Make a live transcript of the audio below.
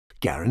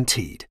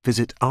guaranteed.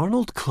 Visit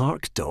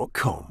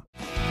arnoldclark.com.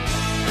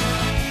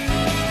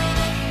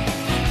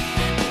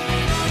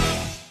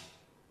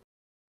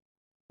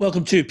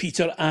 Welcome to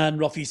Peter and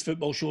Roughie's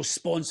Football Show,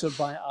 sponsored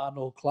by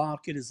Arnold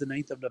Clark. It is the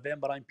 9th of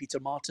November. I'm Peter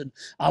Martin.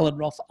 Alan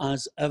Rough,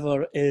 as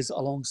ever, is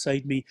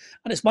alongside me.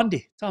 And it's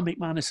Monday. Tam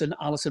McManus and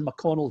Alison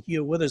McConnell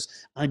here with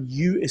us. And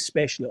you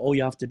especially. All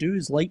you have to do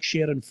is like,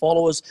 share and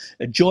follow us.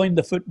 Join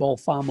the football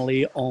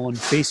family on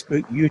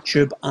Facebook,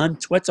 YouTube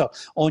and Twitter.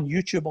 On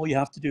YouTube, all you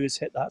have to do is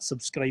hit that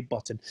subscribe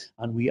button.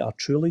 And we are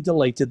truly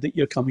delighted that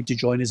you're coming to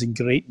join us in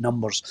great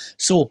numbers.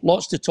 So,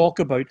 lots to talk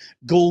about.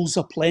 Goals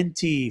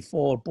aplenty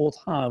for both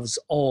halves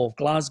of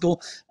Glasgow.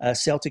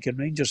 Celtic and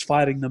Rangers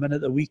firing them in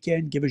at the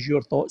weekend. Give us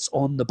your thoughts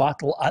on the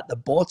battle at the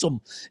bottom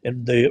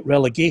in the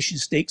relegation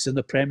stakes in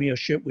the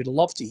Premiership. We'd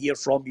love to hear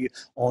from you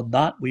on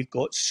that. We've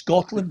got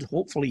Scotland,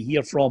 hopefully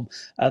hear from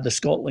the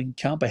Scotland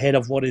camp ahead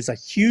of what is a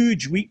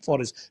huge week for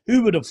us.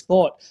 Who would have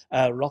thought,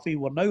 Roughie,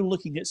 we're now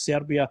looking at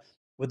Serbia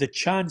with a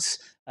chance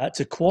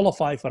to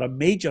qualify for a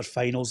major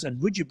finals. And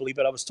would you believe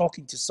it, I was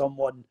talking to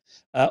someone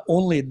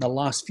only in the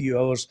last few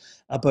hours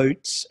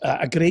about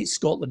a great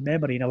Scotland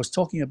memory, and I was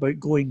talking about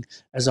going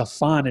as a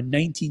fan in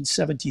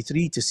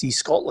 1973 to see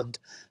Scotland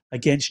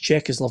against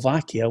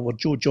Czechoslovakia, where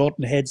Joe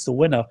Jordan heads the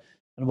winner,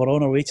 and we're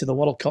on our way to the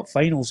World Cup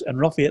finals. And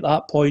roughly at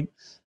that point,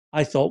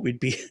 I thought we'd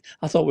be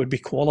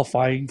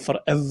qualifying for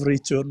every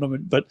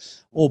tournament, but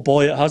oh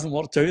boy, it hasn't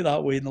worked out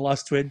that way in the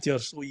last 20 or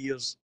so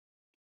years.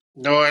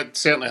 No, it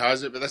certainly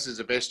hasn't, but this is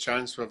the best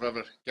chance we've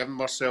ever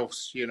given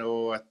ourselves. You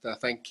know, I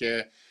think,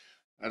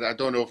 I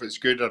don't know if it's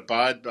good or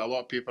bad, but a lot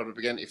of people are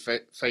beginning to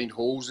find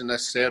holes in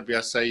this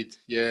Serbia side.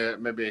 Yeah,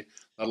 maybe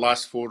the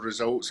last 4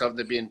 results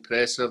haven't been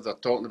impressive. They're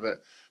talking about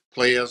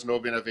players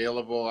not being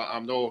available.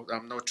 I'm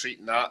not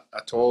treating that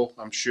at all.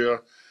 I'm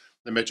sure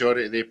the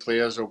majority of the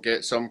players will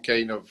get some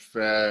kind of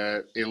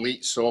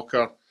elite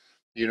soccer,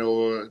 you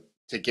know,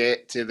 to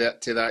get to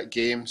that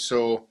game.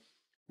 So,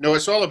 no,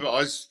 it's all about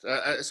us.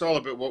 It's all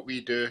about what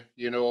we do.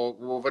 You know,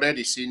 we've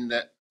already seen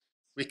that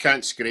we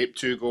can't scrape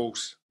 2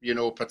 goals, you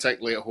know,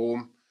 particularly at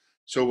home.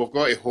 So we've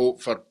got to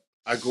hope for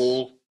a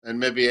goal and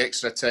maybe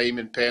extra time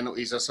and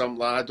penalties or something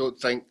like that. I don't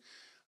think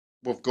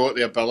we've got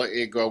the ability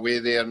to go away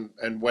there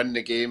and win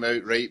the game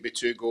outright with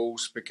 2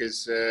 goals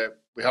because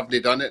we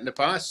haven't done it in the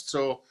past.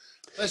 So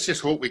let's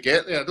just hope we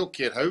get there. I don't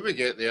care how we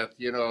get there.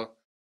 You know,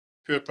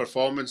 poor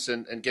performance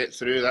and get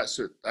through.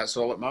 That's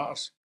all that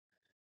matters.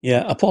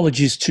 Yeah,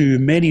 apologies to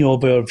many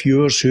of our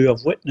viewers who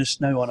have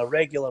witnessed now on a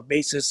regular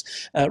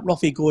basis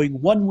Roughie going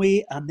one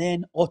way and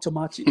then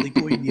automatically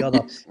going the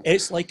other.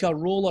 It's like a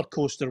roller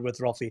coaster with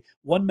Roughie.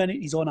 1 minute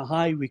he's on a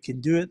high, we can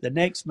do it. The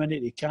next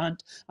minute he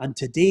can't. And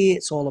today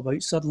it's all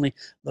about suddenly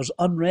there's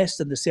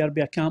unrest in the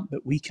Serbia camp,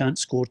 but we can't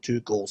score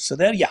 2 goals. So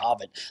there you have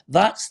it.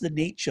 That's the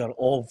nature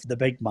of the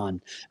big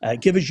man.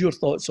 Give us your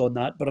thoughts on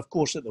that. But of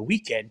course, at the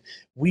weekend,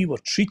 we were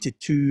treated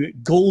to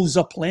goals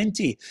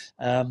aplenty.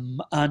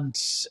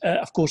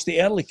 Of course,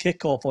 the early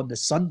kickoff on the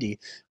Sunday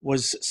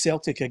was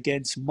Celtic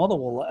against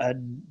Motherwell,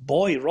 and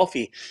boy,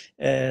 Roughie,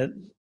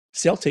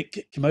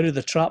 Celtic came out of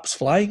the traps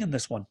flying in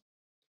this one.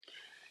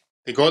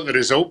 They got the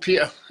result,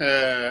 Peter.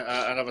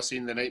 I never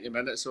seen the 90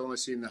 minutes, only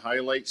seen the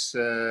highlights.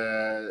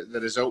 The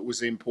result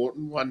was the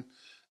important one.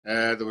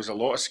 There was a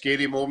lot of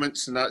scary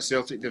moments in that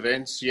Celtic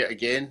defence yet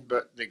again,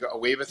 but they got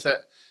away with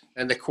it.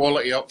 And the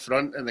quality up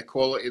front and the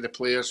quality of the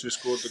players who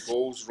scored the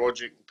goals,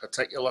 Rogic in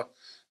particular,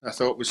 I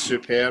thought was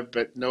superb.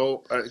 But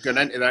no, going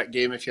into that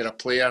game, if you're a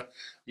player,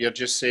 you're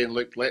just saying,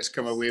 look, let's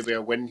come away with a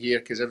win here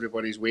because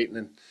everybody's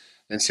waiting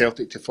and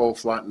Celtic to fall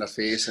flat in their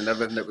face and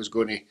everything that was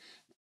going to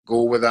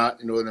go with that,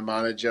 you know, the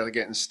manager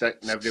getting stick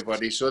and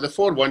everybody. So the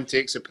 4-1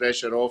 takes the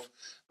pressure off.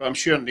 But I'm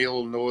sure Neil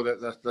will know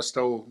that there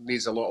still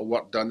needs a lot of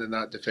work done in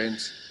that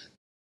defence.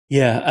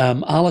 Yeah,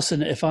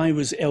 Alison, if I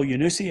was El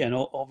Yunusi, and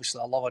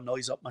obviously I love a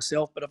noise up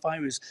myself, but if I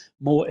was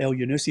Mo El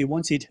Yunusi,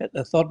 once he'd hit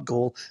the 3rd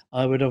goal,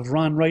 I would have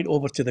ran right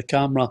over to the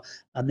camera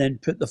and then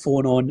put the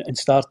phone on and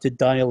started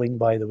dialing,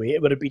 by the way.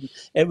 It would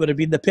have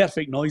been the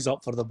perfect noise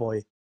up for the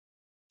boy.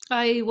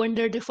 I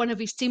wondered if one of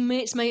his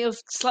teammates might have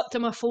slipped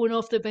him a phone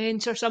off the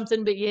bench or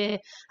something, but yeah,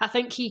 I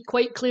think he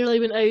quite clearly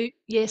went out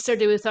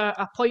yesterday with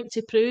a point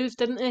to prove,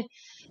 didn't he?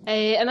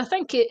 And I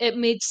think it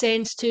made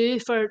sense too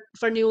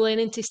for Neil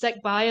Lennon to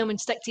stick by him and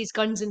stick to his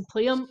guns and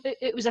play him.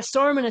 It was a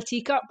storm in a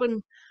teacup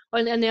in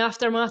the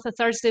aftermath of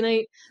Thursday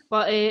night,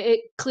 but it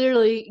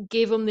clearly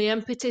gave him the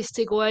impetus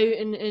to go out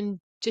and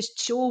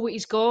just show what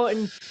he's got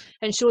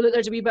and show that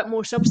there's a wee bit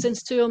more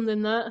substance to him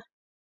than that.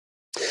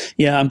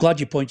 Yeah, I'm glad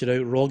you pointed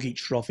out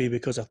Rogic, Roughie,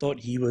 because I thought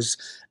he was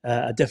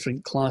a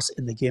different class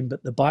in the game.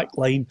 But the back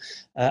line,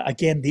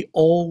 again, they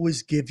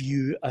always give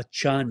you a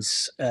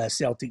chance,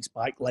 Celtic's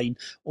back line.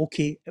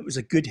 Okay, it was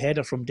a good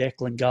header from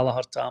Declan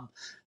Gallagher, Tam,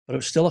 but it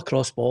was still a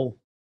cross ball.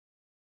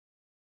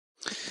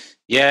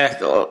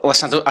 Yeah,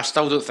 listen, I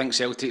still don't think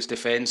Celtic's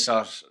defence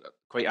are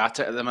quite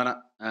at it at the minute.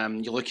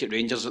 You look at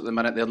Rangers at the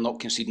minute, they're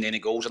not conceding any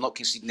goals, they're not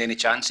conceding any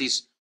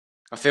chances.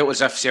 I felt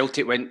as if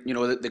Celtic went, you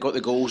know, they got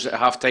the goals at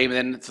half time,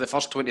 and then for the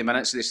first 20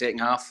 minutes of the second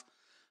half,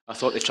 I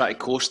thought they tried to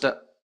coast it.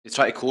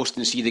 try to coast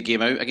and see the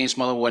game out against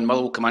Motherwell, and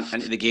Motherwell come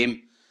into the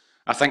game.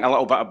 I think a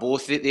little bit of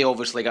both. They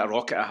obviously got a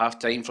rocket at half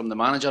time from the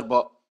manager,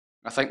 but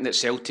I think that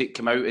Celtic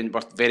came out and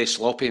were very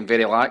sloppy and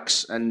very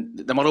lax, and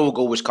the Motherwell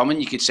goal was coming.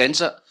 You could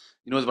sense it.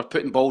 You know, they were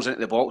putting balls into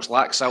the box.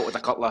 Lax out with a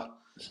couple of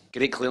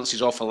great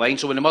clearances off the line.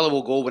 So when the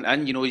Motherwell goal went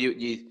in, you know,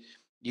 you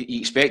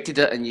expected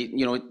it, and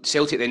you know,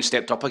 Celtic then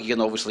stepped up again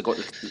and obviously got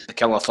the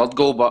killer third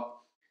goal, but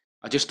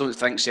I just don't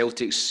think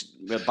Celtic's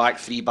back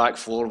three, back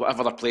four,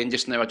 whatever they're playing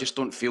just now, I just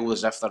don't feel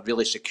as if they're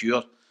really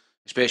secure,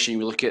 especially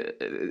when we look at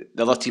the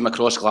other team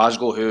across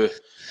Glasgow who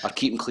are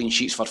keeping clean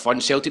sheets for fun.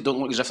 Celtic don't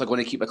look as if they're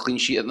going to keep a clean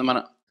sheet at the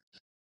minute.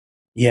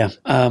 Yeah,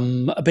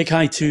 a big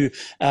hi to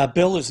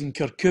Bill is in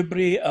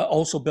Kirkcudbright,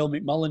 also Bill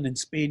McMullen in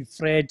Spain,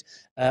 Fred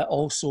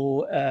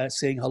also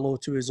saying hello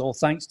to us all.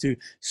 Thanks to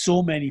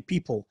so many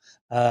people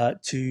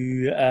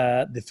to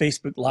the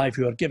Facebook Live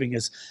who are giving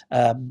us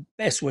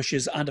best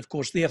wishes and, of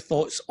course, their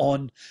thoughts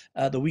on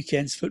the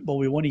weekend's football.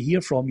 We want to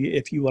hear from you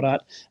if you were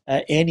at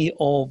any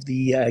of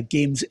the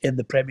games in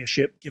the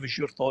Premiership. Give us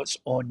your thoughts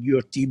on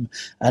your team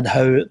and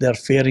how they're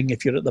faring.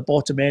 If you're at the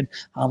bottom end,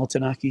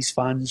 Hamilton Accies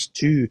fans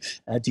too,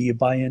 do you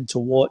buy into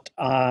what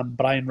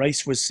Brian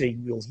Rice was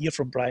saying? We'll hear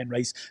from Brian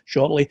Rice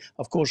shortly.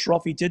 Of course,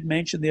 Roughie did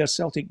mention there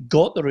Celtic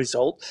got the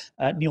result.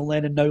 Neil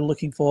Lennon now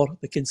looking for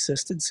the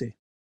consistency.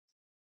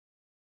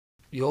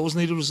 You always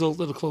need a result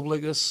at a club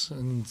like this,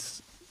 and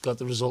got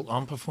the result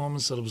and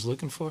performance that I was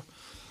looking for.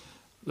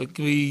 Like,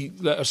 we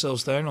let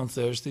ourselves down on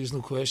Thursday, there's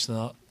no question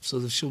of that. So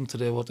they've shown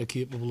today what they're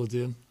capable of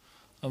doing,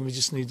 and we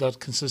just need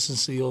that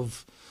consistency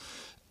of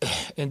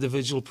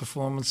individual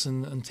performance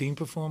and team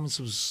performance.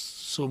 It was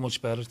so much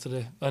better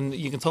today. And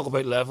you can talk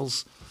about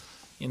levels.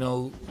 You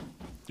know,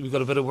 we've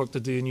got a bit of work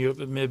to do in Europe.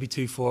 It may be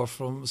too far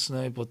from us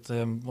now, but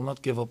we'll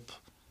not give up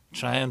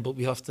trying, but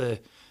we have to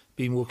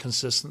be more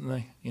consistent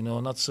now, you know,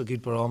 and that's a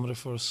good barometer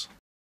for us.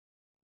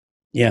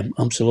 Yeah,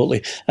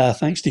 absolutely.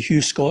 Thanks to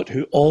Hugh Scott,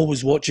 who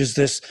always watches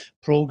this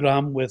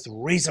programme with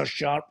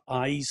razor-sharp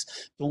eyes.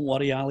 Don't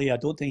worry, Ali, I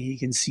don't think he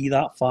can see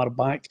that far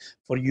back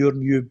for your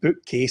new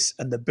bookcase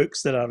and the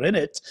books that are in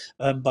it.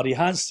 But he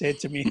has said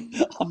to me,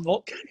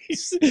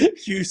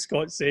 Hugh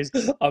Scott says,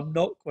 I'm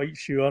not quite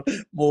sure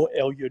Mo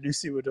El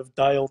Yunusi would have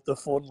dialed the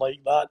phone like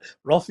that.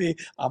 Roughie,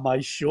 am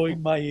I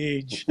showing my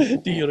age?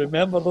 Do you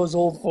remember those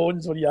old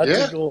phones when you had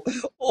to go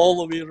all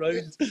the way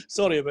around?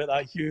 Sorry about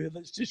that, Hugh.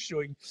 That's just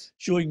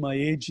showing my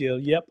age here.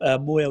 Yep,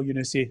 Mo El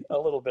Yunusi, a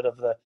little bit of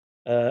the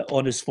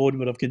on his phone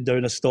would have gone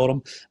down a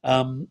storm.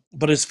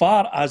 But as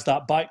far as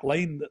that back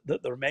line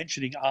that they're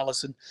mentioning,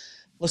 Alison,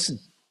 listen,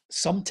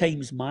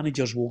 sometimes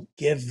managers will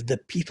give the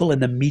people in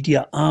the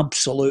media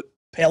absolute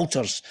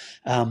pelters,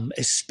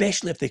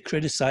 especially if they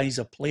criticise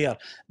a player.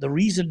 The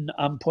reason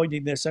I'm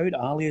pointing this out,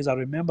 Ali, is I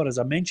remember, as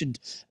I mentioned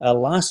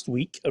last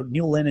week,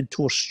 Neil Lennon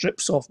tore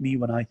strips off me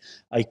when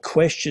I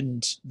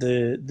questioned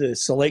the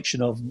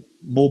selection of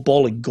Mo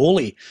Balling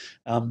goalie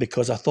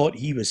because I thought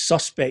he was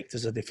suspect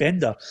as a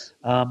defender.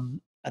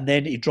 And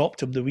then he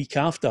dropped him the week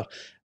after.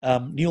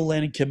 Neil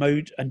Lennon came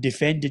out and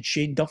defended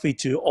Shane Duffy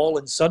to all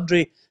and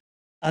sundry,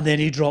 and then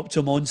he dropped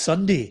him on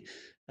Sunday.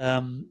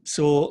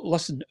 So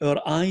listen,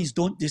 our eyes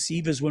don't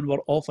deceive us when we're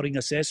offering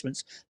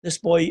assessments. This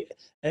boy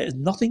is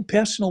nothing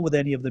personal with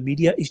any of the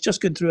media. He's just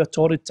going through a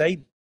torrid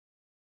time.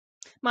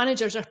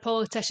 Managers are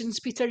politicians,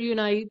 Peter. You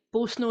and I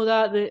both know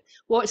that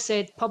what's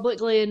said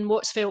publicly and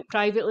what's felt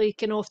privately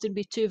can often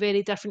be two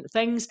very different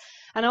things.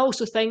 And I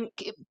also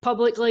think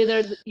publicly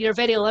you're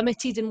very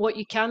limited in what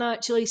you can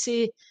actually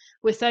say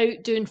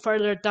without doing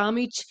further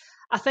damage.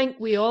 I think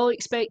we all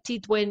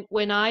expected when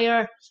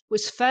Ayer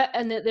was fit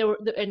and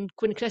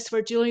when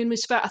Christopher Julian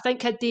was fit, I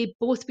think had they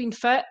both been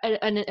fit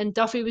and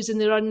Duffy was in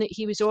the run that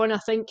he was on, I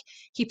think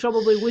he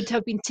probably would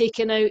have been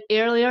taken out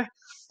earlier.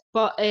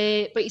 But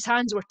his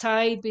hands were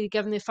tied,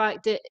 given the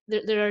fact that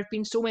there have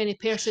been so many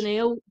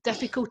personnel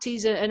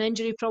difficulties and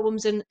injury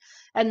problems in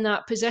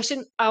that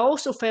position. I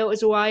also felt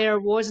as though Ayer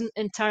wasn't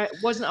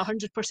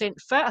 100%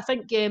 fit. I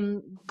think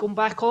going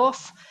back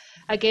off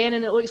again,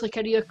 and it looks like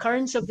a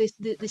reoccurrence of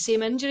the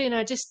same injury. And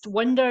I just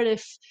wonder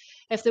if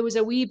there was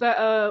a wee bit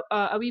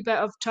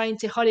of trying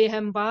to hurry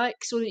him back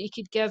so that he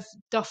could give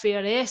Duffy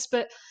a rest.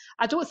 But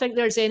I don't think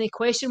there's any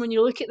question when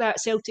you look at that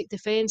Celtic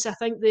defence. I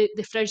think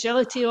the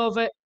fragility of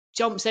it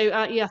jumps out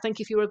at you. I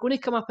think if you were going to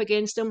come up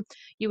against them,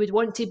 you would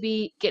want to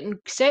be getting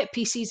set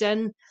pieces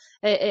in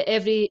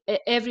every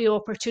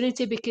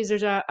opportunity, because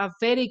there's a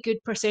very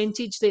good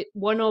percentage that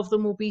one of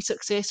them will be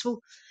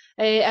successful.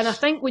 And I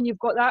think when you've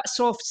got that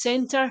soft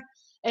centre,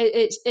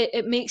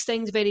 it makes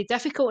things very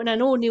difficult. And I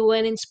know Neil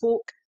Lennon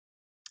spoke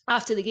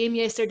after the game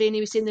yesterday and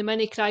he was saying the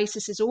mini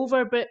crisis is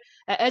over, but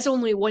it is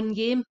only one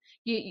game.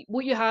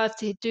 What you have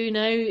to do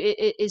now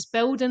is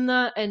build in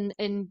that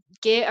and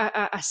get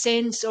a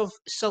sense of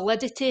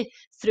solidity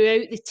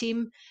throughout the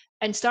team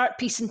and start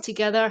piecing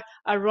together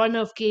a run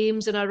of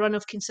games and a run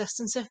of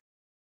consistency.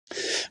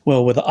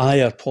 Well, with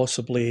Ayer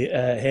possibly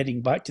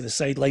heading back to the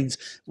sidelines,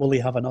 will he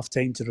have enough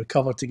time to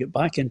recover to get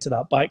back into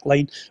that back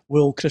line?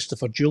 Will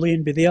Christopher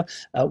Julian be there?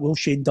 Will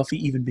Shane Duffy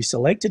even be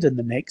selected in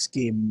the next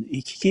game?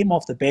 He came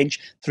off the bench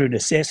through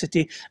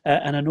necessity,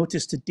 and I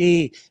noticed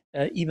today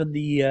even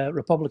the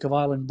Republic of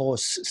Ireland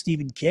boss,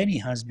 Stephen Kenny,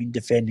 has been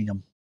defending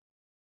him.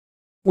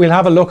 We'll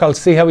have a look. I'll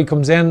see how he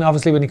comes in.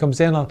 Obviously, when he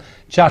comes in, I'll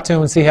chat to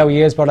him and see how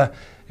he is. But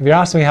if you're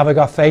asking me, have I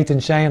got faith in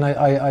Shane?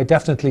 I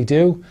definitely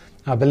do.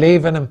 I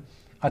believe in him.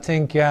 I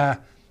think,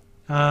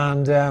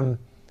 and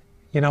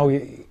you know,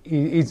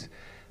 he's,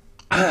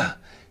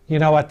 you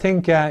know, I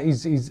think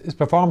his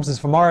performances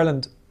for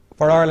Ireland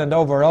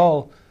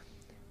overall,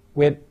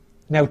 with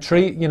now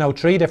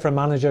three different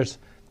managers,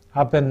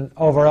 have been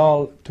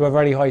overall to a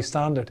very high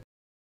standard.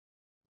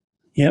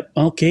 Yep,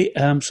 okay,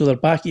 so they're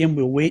back in.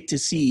 We'll wait to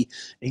see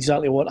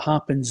exactly what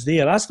happens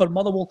there. As for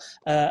Motherwell,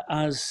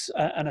 as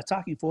an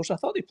attacking force, I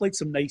thought they played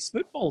some nice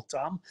football,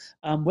 Tam.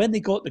 When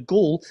they got the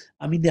goal,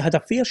 I mean, they had a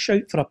fair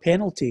shout for a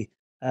penalty,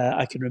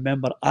 I can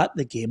remember, at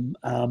the game.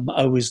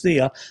 I was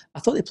there. I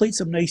thought they played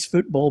some nice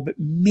football, but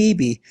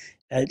maybe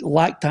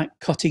lacked that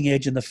cutting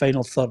edge in the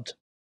final third.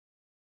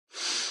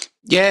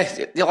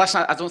 Yeah,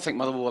 listen, I don't think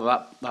Motherwell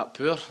were that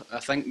poor.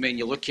 I think when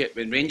you look at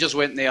when Rangers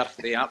went there,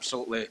 they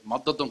absolutely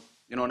murdered them.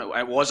 You know, and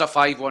it was a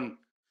 5-1.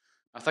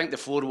 I think the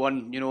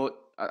 4-1, you know,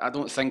 I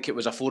don't think it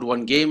was a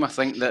 4-1 game. I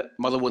think that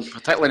Motherwell,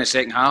 particularly in the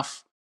second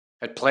half,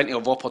 had plenty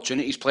of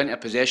opportunities, plenty of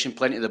possession,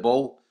 plenty of the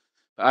ball.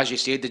 But as you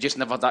said, they just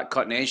never had that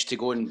cutting edge to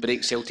go and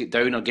break Celtic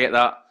down or get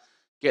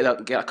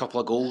a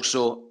couple of goals.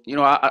 So, you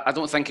know, I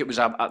don't think it was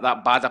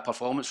that bad a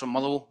performance from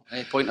Motherwell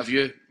point of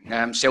view.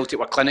 Celtic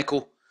were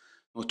clinical.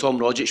 You know, Tom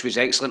Rogic was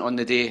excellent on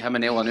the day. Him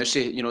and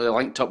Elanusi, you know, they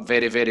linked up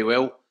very, very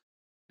well.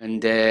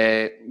 And,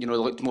 you know,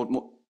 they looked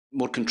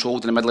more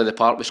controlled in the middle of the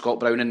park with Scott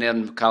Brown in there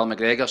and Callum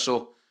McGregor.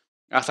 So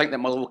I think that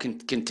Motherwell can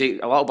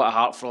take a little bit of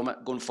heart from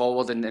it going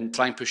forward and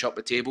try and push up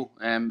the table.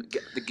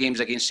 The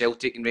games against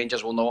Celtic and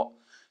Rangers will not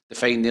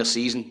define their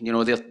season. You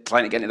know, they're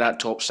trying to get into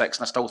that top six,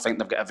 and I still think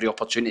they've got every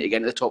opportunity to get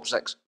into the top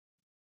six.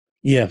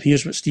 Yeah,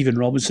 here's what Stephen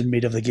Robinson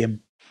made of the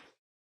game.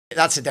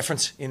 That's the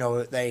difference. You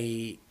know,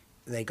 they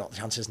got the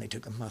chances and they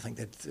took them. I think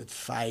they had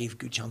 5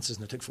 good chances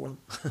and they took 4 of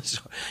them.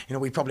 So, you know,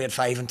 we probably had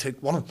 5 and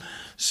took 1 of them.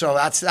 So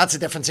that's a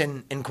difference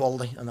in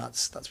quality, and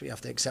that's what you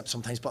have to accept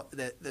sometimes. But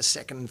the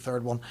second and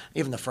third one,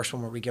 even the first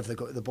one where we give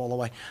the ball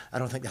away, I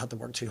don't think they had to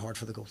work too hard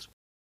for the goals.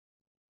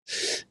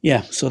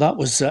 Yeah, so that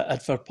was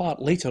at Fir Park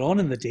later on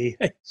in the day.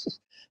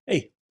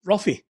 Hey,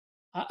 Roughie,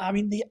 I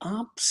mean, they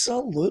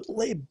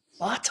absolutely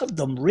battered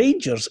them.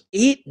 Rangers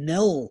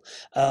 8-0.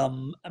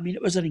 I mean,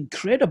 it was an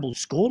incredible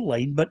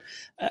scoreline, but,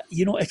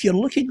 you know, if you're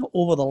looking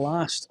over the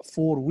last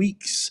 4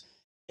 weeks,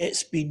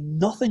 it's been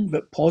nothing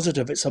but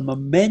positive. It's a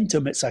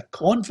momentum, it's a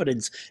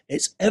confidence,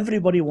 it's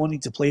everybody wanting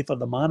to play for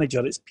the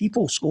manager, it's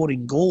people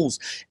scoring goals,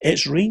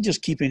 it's Rangers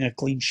keeping a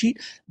clean sheet.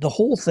 The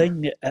whole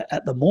thing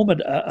at the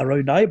moment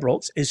around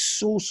Ibrox is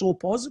so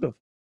positive.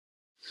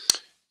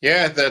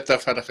 Yeah,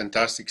 they've had a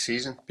fantastic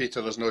season,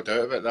 Peter. There's no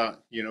doubt about that.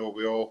 You know,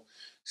 we all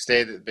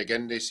said at the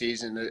beginning of the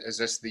season, is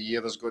this the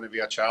year there's going to be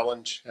a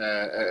challenge?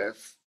 It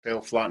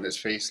fell flat on its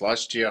face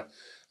last year.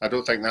 I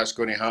don't think that's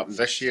going to happen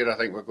this year. I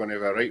think we're going to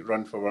have a right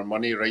run for our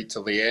money right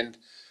till the end.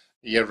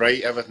 You're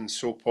right, everything's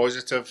so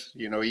positive.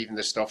 You know, even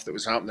the stuff that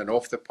was happening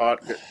off the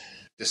park got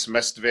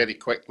dismissed very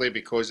quickly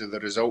because of the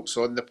results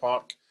on the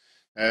park.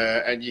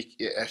 And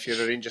if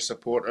you're a Rangers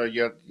supporter,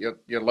 you're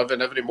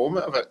living every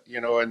moment of it.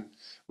 You know, and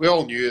we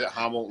all knew that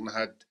Hamilton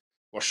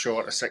were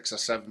short of 6 or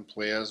 7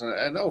 players. And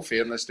in all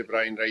fairness to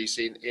Brian Rice,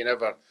 he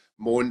never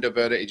moaned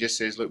about it. He just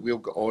says, look, we'll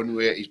get on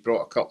with it. He's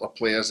brought a couple of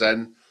players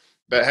in.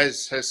 But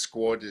his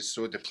squad is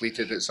so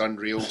depleted, it's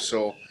unreal.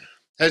 So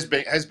his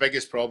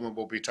biggest problem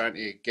will be trying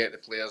to get the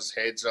players'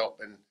 heads up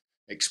and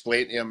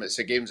explain to them it's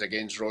the games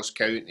against Ross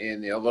County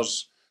and the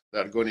others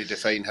that are going to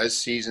define his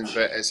season.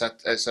 But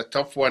it's a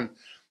tough one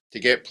to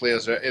get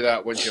players out of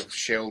that once you've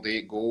shelled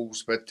 8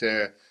 goals. But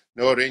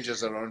no,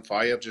 Rangers are on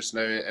fire just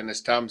now. And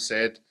as Tam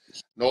said,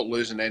 not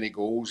losing any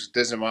goals,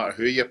 doesn't matter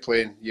who you're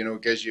playing, you know,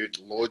 gives you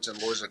loads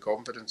and loads of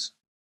confidence.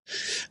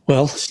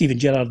 Well, Stephen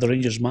Gerrard, the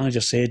Rangers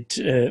manager, said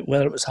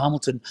whether it was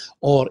Hamilton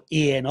or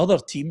any other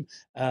team,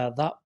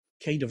 that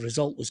kind of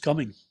result was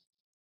coming.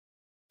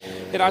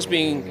 It has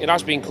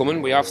been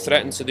coming. We have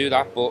threatened to do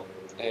that, but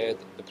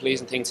the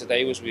pleasing thing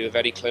today was we were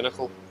very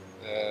clinical.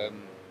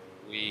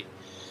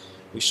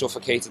 We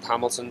suffocated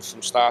Hamilton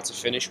from start to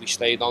finish. We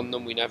stayed on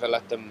them. We never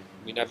let them.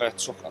 We never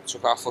took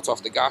our foot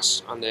off the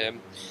gas. And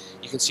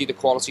you can see the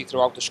quality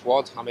throughout the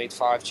squad. I made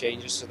 5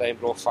 changes today and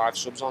brought 5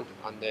 subs on,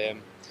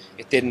 and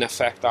it didn't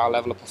affect our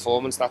level of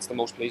performance. That's the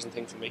most pleasing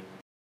thing for me.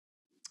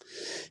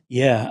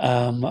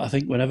 Yeah, I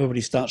think when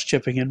everybody starts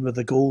chipping in with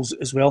the goals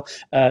as well.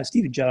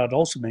 Stephen Gerrard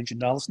also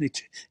mentioned, Alison,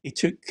 he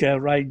took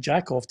Ryan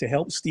Jack off to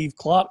help Steve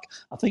Clark.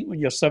 I think when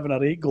you're 7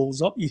 or 8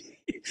 goals up,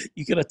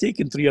 you could have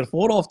taken 3 or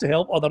 4 off to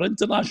help other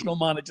international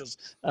managers.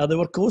 They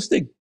were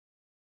coasting.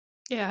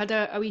 Yeah, I had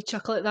a wee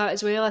chuckle at that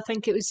as well. I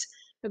think it was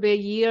maybe a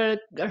year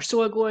or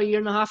so ago, a year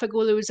and a half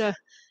ago, there was a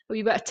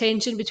wee bit of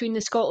tension between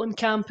the Scotland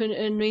camp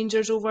and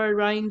Rangers over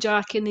Ryan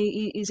Jack and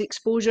his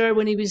exposure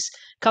when he was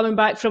coming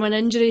back from an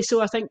injury.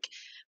 So I think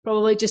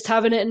probably just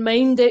having it in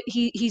mind that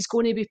he's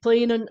going to be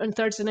playing on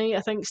Thursday night.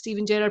 I think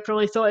Steven Gerrard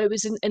probably thought it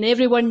was in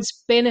everyone's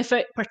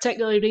benefit,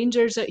 particularly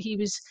Rangers, that he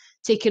was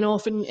taken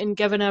off and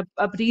given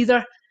a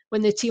breather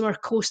when the team are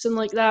coasting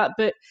like that.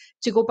 But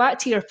to go back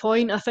to your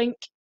point, I think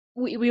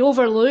we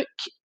overlook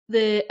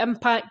the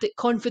impact that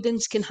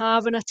confidence can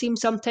have in a team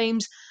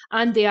sometimes,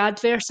 and the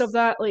adverse of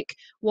that, like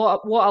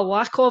what a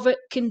lack of it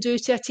can do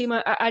to a team.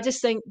 I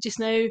just think just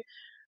now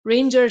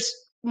Rangers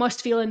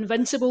must feel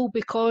invincible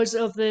because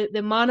of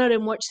the manner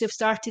in which they've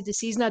started the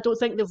season. I don't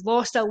think they've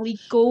lost a league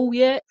goal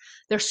yet.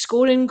 They're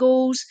scoring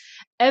goals.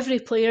 Every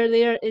player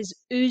there is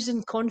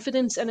oozing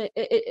confidence, and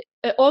it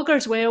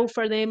augurs well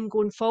for them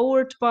going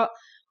forward. But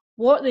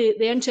what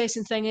the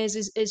interesting thing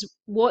is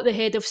what the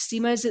head of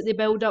steam is that they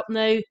build up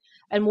now,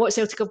 and what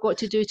Celtic have got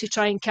to do to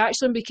try and catch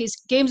them, because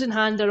games in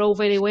hand are all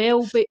very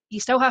well, but you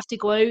still have to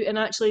go out and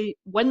actually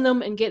win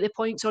them and get the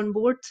points on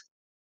board.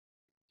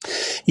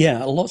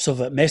 Yeah, lots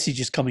of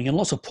messages coming in,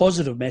 lots of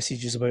positive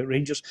messages about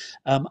Rangers.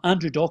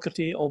 Andrew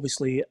Docherty,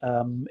 obviously,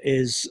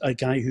 is a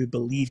guy who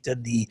believed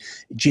in the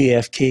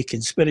JFK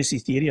conspiracy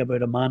theory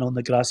about a man on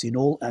the grassy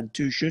knoll and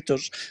two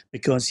shooters,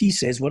 because he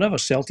says whatever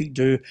Celtic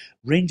do,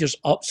 Rangers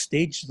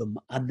upstage them,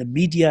 and the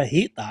media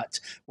hate that,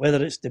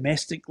 whether it's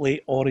domestically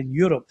or in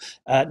Europe.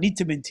 Need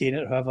to maintain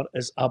it, however,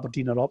 as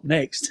Aberdeen are up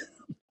next.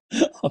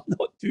 I'm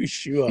not too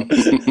sure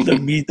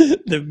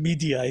the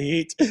media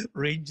hate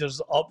Rangers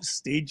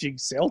upstaging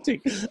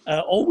Celtic.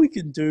 All we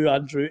can do,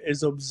 Andrew,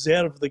 is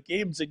observe the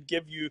games and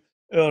give you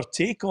our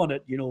take on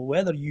it. You know,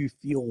 whether you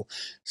feel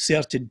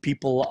certain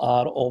people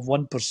are of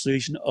one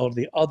persuasion or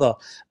the other.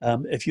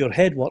 If your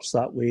head works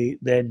that way,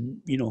 then,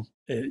 you know,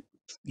 you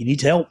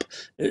need help.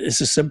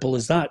 It's as simple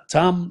as that.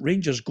 Tam,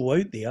 Rangers go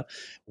out there,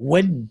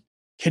 win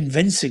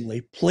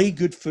convincingly, play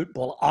good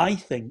football. I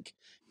think,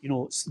 you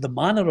know, the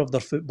manner of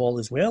their football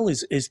as well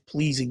is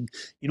pleasing.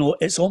 You know,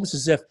 it's almost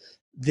as if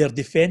they're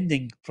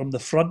defending from the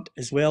front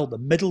as well. The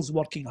middle's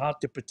working hard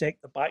to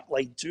protect the back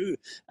line too.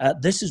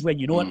 This is when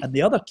you know it. And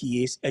the other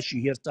key issue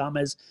here, Tam,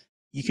 is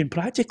you can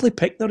practically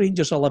pick the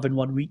Rangers 11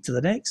 1 week to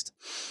the next.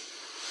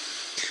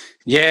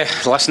 Yeah,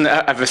 listen,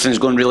 everything's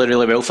going really,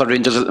 really well for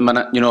Rangers at the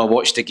minute. You know, I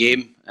watched the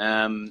game.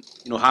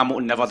 You know,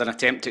 Hamilton never had an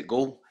attempt at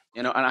goal.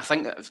 You know, and I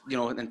think, you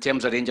know, in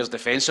terms of Rangers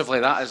defensively,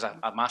 that is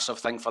a massive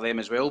thing for them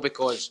as well,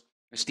 because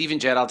as Steven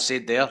Gerrard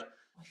said there,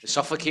 they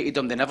suffocated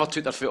them. They never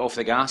took their foot off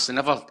the gas. They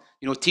never,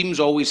 you know, teams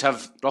always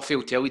have, Roughie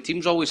will tell you,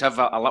 teams always have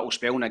a little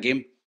spell in a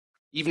game.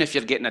 Even if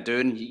you're getting a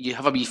down, you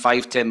have a wee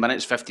 5, 10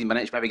 minutes, 15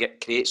 minutes, maybe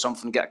create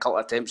something, get a couple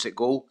of attempts at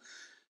goal.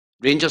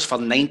 Rangers for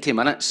 90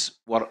 minutes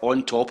were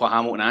on top of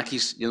Hamilton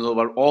Accies. You know, they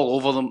were all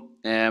over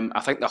them.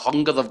 I think the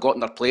hunger they've got in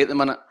their play at the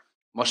minute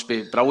must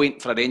be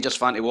brilliant for a Rangers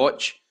fan to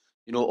watch.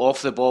 You know,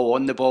 off the ball,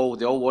 on the ball,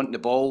 they all want the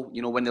ball.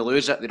 You know, when they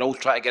lose it, they all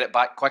try to get it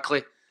back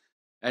quickly.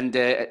 And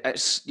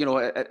it's, you know,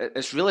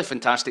 it's really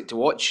fantastic to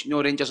watch, you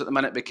know, Rangers at the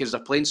minute, because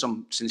they're playing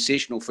some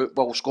sensational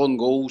football, scoring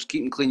goals,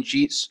 keeping clean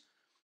sheets,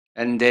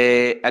 and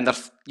their,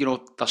 you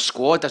know, their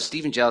squad, as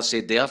Steven Gerrard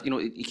said there, you know,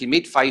 he can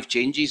make 5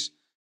 changes,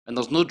 and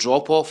there's no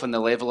drop off in the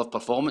level of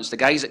performance. The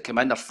guys that come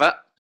in are fit,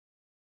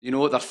 you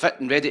know, they're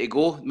fit and ready to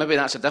go. Maybe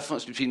that's the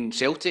difference between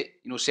Celtic.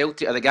 You know,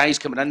 Celtic are the guys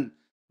coming in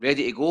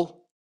ready to go.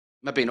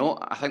 Maybe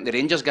not. I think the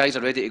Rangers guys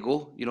are ready to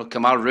go. You know,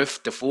 Kamar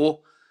Roof,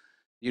 Defoe,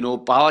 you know,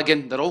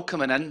 Balogun, they're all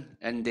coming in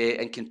and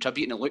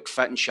contributing and look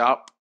fit and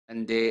sharp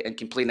and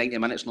can play 90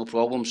 minutes, no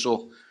problem.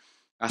 So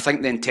I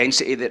think the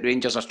intensity that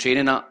Rangers are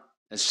training at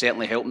is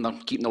certainly helping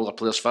them, keeping all their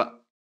players fit.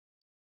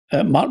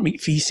 Mark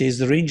McPhee says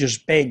the Rangers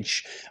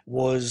bench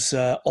was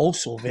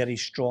also very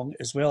strong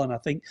as well. And I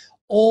think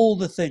all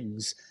the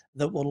things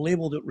that were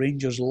labelled at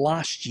Rangers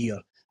last year,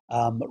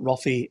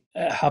 Roughie,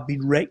 have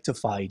been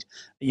rectified.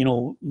 You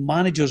know,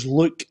 managers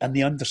look and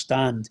they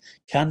understand,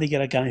 can they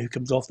get a guy who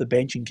comes off the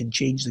bench and can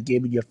change the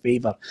game in your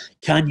favour?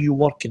 Can you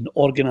work and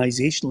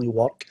organisationally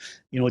work,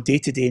 you know, day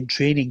to day in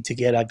training to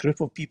get a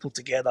group of people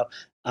together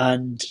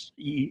and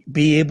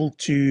be able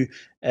to,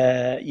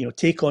 you know,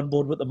 take on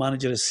board what the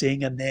manager is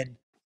saying and then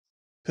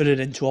put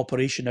it into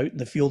operation out in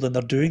the field, and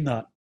they're doing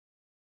that.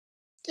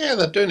 Yeah,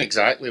 they're doing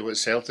exactly what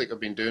Celtic have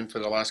been doing for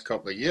the last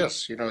couple of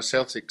years. You know,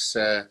 Celtic's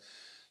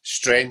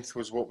strength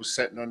was what was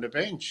sitting on the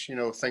bench. You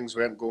know, things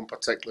weren't going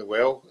particularly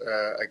well.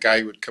 A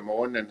guy would come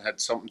on and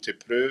had something to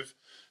prove.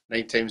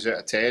 9 times out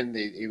of 10,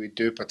 he would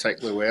do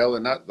particularly well,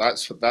 and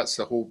that's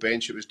the whole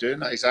bench it was doing.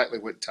 That's exactly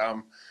what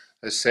Tam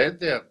has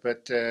said there.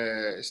 But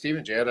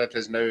Steven Gerrard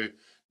has now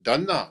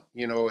done that.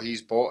 You know,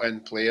 he's brought in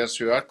players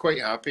who are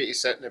quite happy to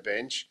sit on the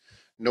bench,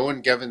 no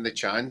one given the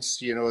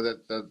chance. You know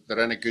that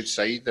they're in a good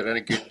side, they're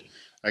in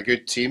a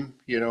good team.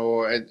 You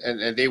know,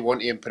 and they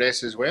want to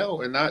impress as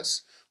well, and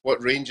that's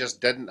what Rangers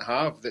didn't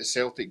have that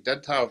Celtic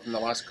did have in the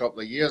last couple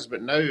of years.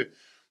 But now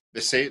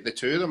the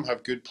two of them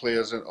have good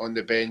players on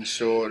the bench,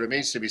 so it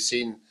remains to be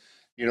seen,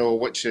 you know,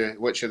 which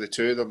of the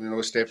two of them, you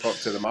know, step up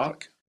to the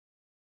mark.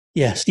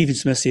 Yeah, Stephen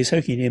Smith says,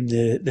 how can you name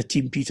the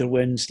team Peter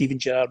wins? Stephen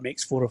Gerrard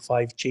makes 4 or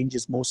 5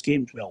 changes most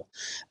games. Well,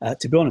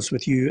 to be honest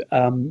with you,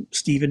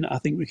 Stephen, I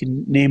think we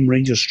can name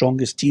Rangers'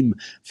 strongest team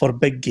for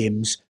big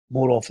games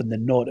more often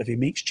than not. If he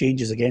makes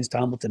changes against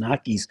Hamilton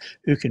Accies,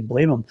 who can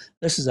blame him?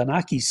 This is an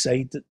Accies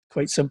side that,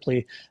 quite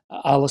simply,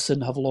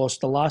 Allison have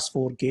lost the last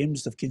 4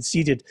 games. They've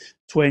conceded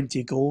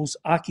 20 goals.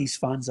 Accies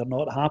fans are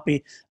not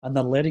happy, and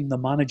they're letting the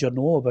manager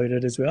know about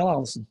it as well,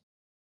 Allison.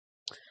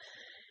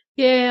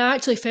 Yeah, I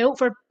actually felt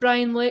for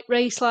Brian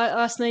Rice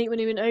last night when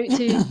he went out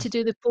to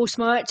do the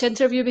post-match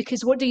interview,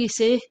 because what do you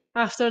say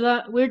after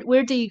that?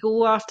 Where do you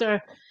go after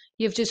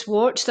you've just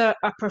watched a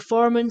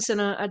performance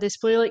and a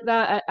display like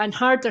that? And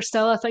harder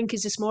still, I think,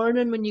 is this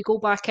morning when you go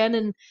back in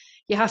and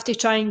you have to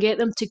try and get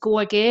them to go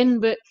again.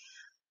 But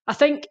I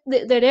think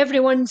that they're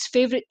everyone's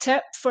favourite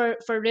tip for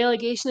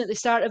relegation at the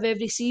start of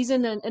every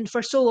season, and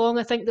for so long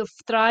I think they've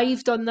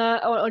thrived on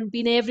that, on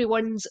being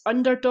everyone's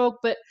underdog.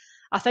 But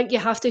I think you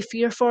have to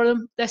fear for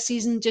them this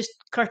season, just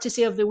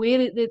courtesy of the way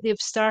that they've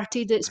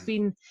started. It's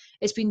been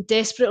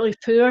desperately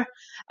poor,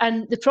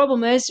 and the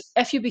problem is,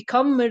 if you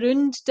become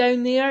marooned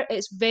down there,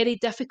 it's very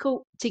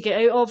difficult to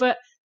get out of it.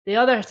 The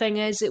other thing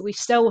is that we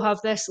still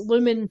have this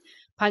looming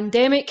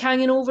pandemic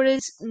hanging over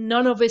us.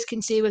 None of us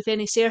can say with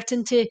any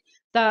certainty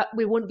that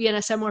we won't be in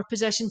a similar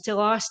position to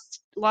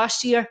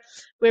last year,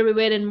 where we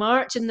were in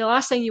March. And the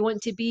last thing you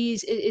want to be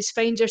is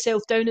find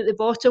yourself down at the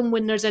bottom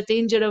when there's a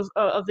danger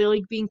of the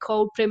league being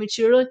called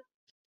prematurely.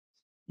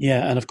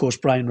 Yeah, and of course,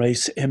 Brian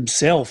Rice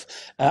himself,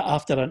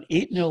 after an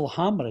 8-0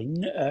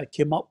 hammering,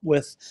 came up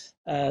with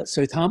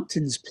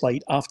Southampton's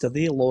plight after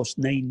they lost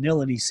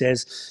 9-0, and he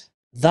says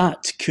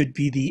that could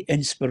be the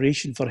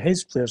inspiration for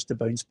his players to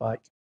bounce back.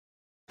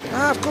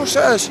 Of course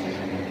it is.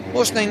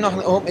 Lost 9-0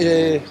 at home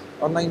to,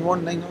 or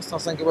 9-1, 9-0, I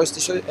think it was,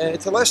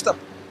 to Leicester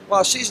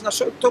last season. They're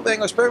sort of top of the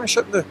English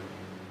Premiership now.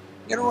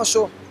 You know,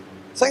 so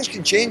things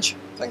can change.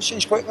 Things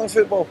change quickly in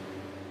football.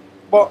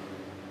 But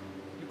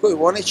you've got to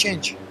want to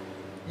change.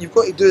 You've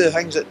got to do the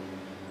things that,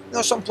 you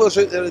know, some players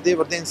out there today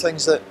were doing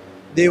things that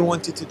they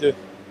wanted to do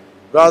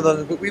rather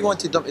than what we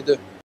wanted them to do.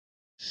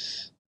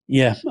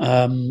 Yeah,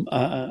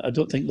 I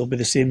don't think there'll be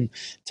the same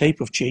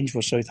type of change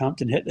where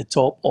Southampton hit the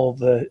top of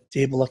the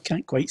table. I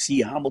can't quite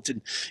see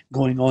Hamilton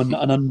going on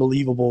an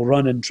unbelievable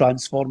run and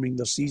transforming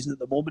their season at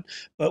the moment.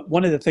 But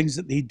one of the things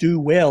that they do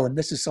well, and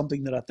this is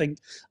something that I think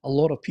a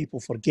lot of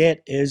people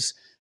forget, is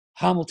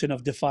Hamilton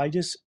have defied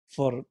us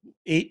for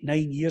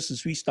 8-9 years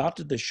since we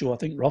started this show. I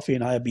think Roughie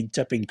and I have been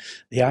tipping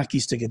the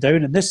Accies to go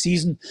down, and this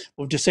season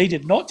we've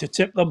decided not to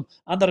tip them,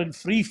 and they're in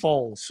free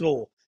fall.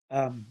 So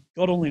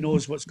God only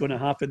knows what's going to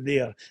happen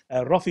there.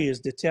 Roughie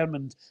is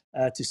determined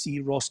to see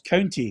Ross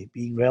County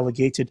being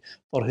relegated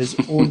for his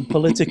own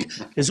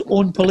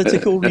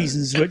political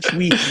reasons, which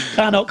we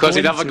cannot. Because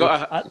he never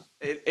got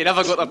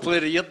the Player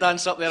of the Year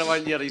dance up there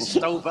one year. He's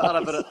still bitter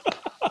about it.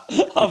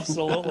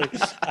 Absolutely.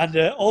 And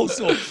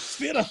also,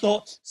 spare a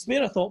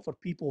thought for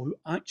people who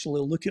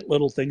actually look at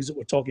little things that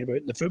we're talking about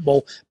in the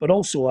football, but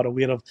also are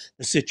aware of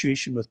the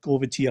situation with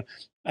COVID here.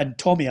 And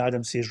Tommy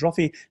Adams says,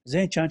 Roughie, is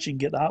there any chance you can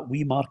get that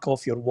wee mark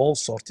off your wall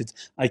sorted?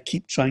 I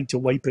keep trying to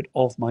wipe it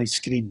off my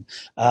screen.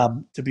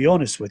 To be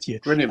honest with you,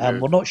 we're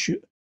not sure.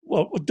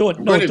 Well, don't.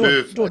 I'm going to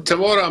move.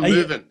 Tomorrow I'm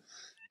moving.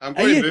 I'm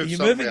going to move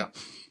somewhere. Moving?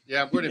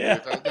 Yeah, I'm going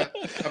to move.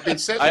 I've been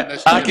sitting in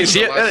this chair. I can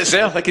see it. It's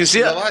there. I can see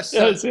it.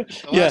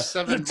 The last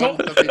 7 months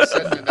I've been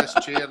sitting in this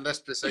chair, in this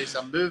precise.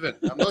 I'm moving.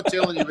 I'm not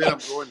telling you where I'm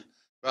going,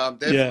 but I'm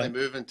definitely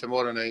moving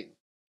tomorrow night.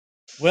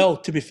 Well,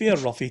 to be fair,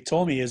 Roughie,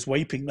 Tommy is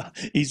wiping that.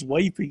 He's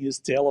wiping his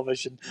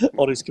television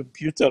or his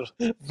computer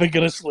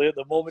vigorously at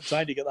the moment,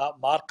 trying to get that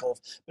mark off.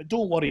 But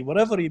don't worry,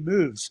 wherever he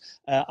moves,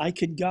 I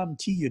can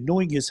guarantee you,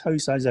 knowing his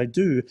house as I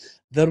do,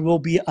 there will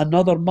be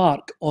another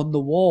mark on the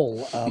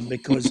wall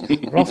because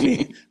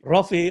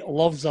Roughie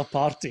loves a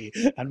party,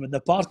 and when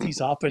the parties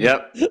happen,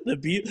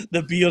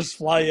 the beers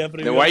fly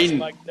everywhere. The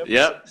wine,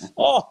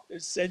 Oh,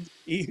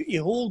 he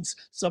holds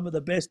some of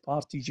the best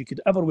parties you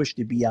could ever wish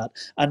to be at.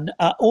 And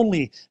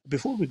only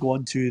before we go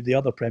on to the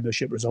other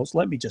Premiership results,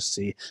 let me just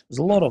say there's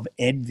a lot of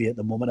envy at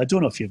the moment. I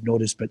don't know if you've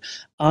noticed, but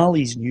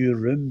Ali's new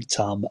room,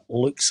 Tam,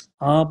 looks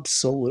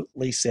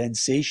absolutely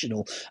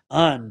sensational,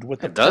 and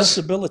with the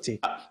possibility,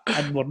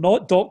 and we're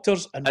not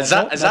doctors, and is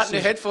that new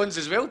headphones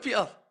as well,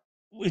 Peter?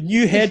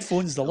 New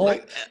headphones, the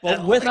lot.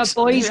 Well, with my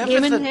boys'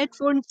 gaming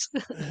headphones.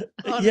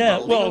 Yeah,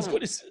 well, I was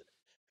going to say,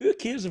 who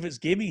cares if it's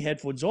gaming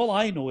headphones? All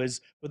I know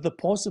is, with the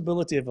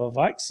possibility of a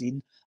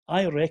vaccine,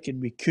 I reckon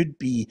we could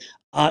be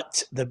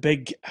at the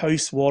big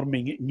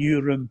housewarming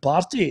new room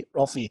party,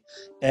 Roughie,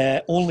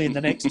 only in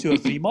the next 2 or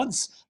 3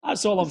 months.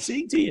 That's all I'm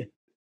saying to you.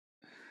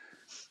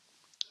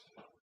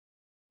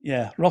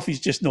 Yeah,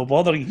 Roughie's just no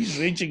bothering. He's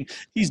raging.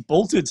 He's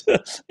bolted.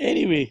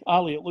 Anyway,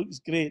 Ali, it looks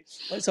great.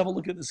 Let's have a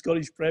look at the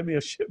Scottish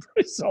Premiership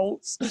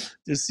results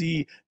to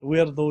see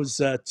where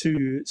those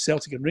 2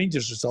 Celtic and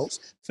Rangers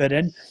results fit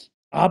in.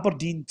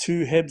 Aberdeen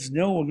 2, Hibs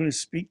 0. We're going to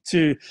speak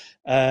to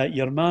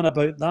your man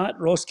about that.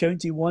 Ross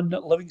County 1,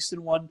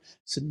 Livingston 1,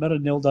 St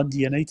Mirren 0, Dundee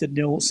United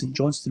 0, St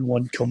Johnstone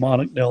 1,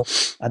 Kilmarnock 0.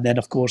 And then,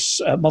 of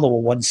course,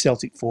 Motherwell 1,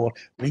 Celtic 4,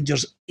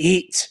 Rangers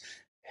 8.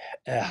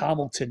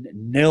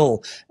 Hamilton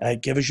 0.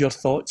 Give us your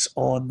thoughts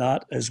on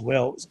that as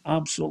well. It's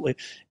absolutely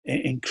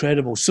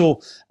incredible.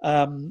 So,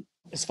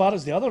 as far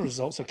as the other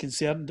results are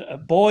concerned,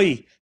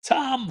 boy,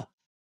 Tam,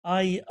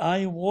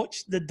 I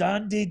watched the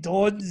Dandy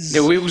Dons.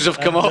 The wheels have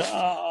come off.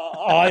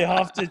 I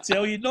have to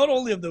tell you, not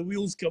only have the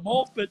wheels come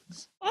off, but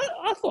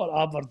I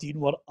thought Aberdeen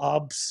were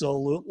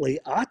absolutely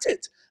at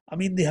it. I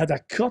mean, they had a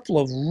couple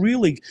of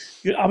really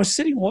good... I was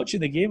sitting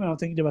watching the game and I'm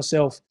thinking to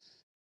myself,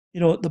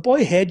 the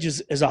boy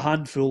Hedges is a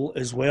handful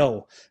as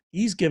well.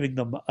 He's giving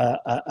them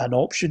an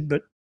option,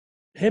 but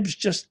Hibs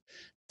just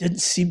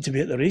didn't seem to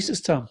be at the races,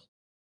 Tam.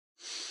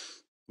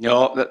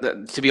 No,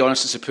 to be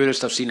honest, it's the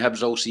poorest I've seen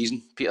Hibs all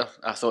season, Peter.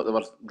 I thought they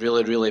were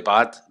really, really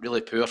bad,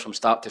 really poor from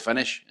start to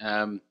finish.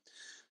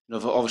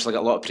 They've obviously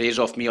got a lot of praise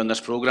off me on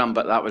this programme,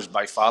 but that was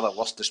by far the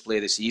worst display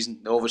of the season.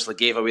 They obviously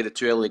gave away the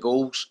 2 early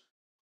goals.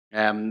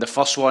 The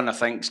first one, I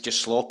think, is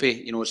just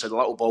sloppy. It's a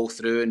little ball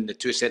through and the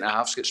 2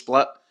 centre-halves get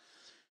split.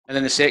 And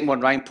then the second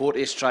one, Ryan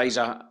Porteous tries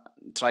a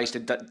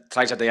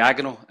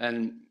diagonal,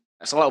 and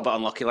it's a little bit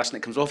unlucky. Listen,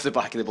 it comes off the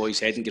back of the boy's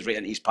head and goes right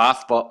into his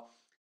path, but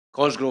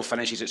Cosgrove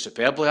finishes it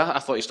superbly. I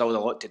thought he still had a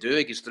lot to do.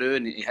 He goes through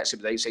and he hits it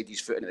with the outside of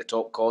his foot into the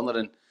top corner.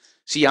 And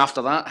see,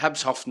 after that,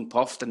 Hibs huffed and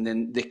puffed, and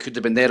then they could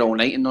have been there all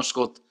night and not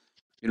scored.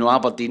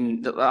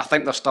 Aberdeen, I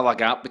think there's still a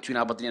gap between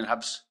Aberdeen and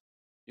Hibs.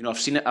 I've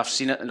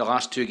seen it in the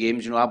last 2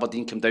 games.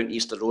 Aberdeen came down to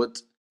Easter Road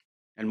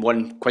and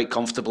won quite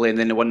comfortably, and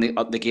then they won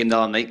the game the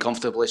other night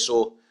comfortably.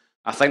 So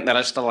I think there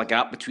is still a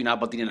gap between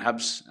Aberdeen and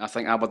Hibs. I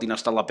think Aberdeen are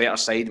still a better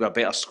side with a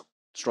better,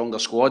 stronger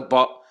squad.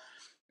 But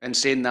in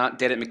saying that,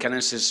 Darren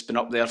McManus has been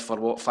up there for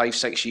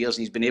 5-6 years,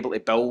 and he's been able to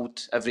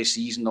build every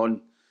season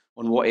on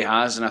what he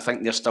has. And I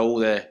think they're still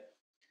the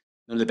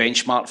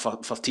benchmark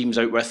for teams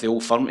out with the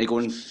old firm to go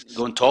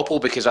and topple,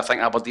 because I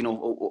think Aberdeen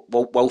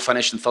will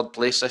finish in 3rd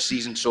place this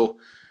season. So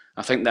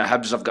I think that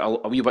Hibs have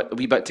got a wee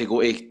bit to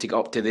go to get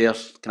up to their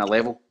kind of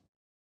level.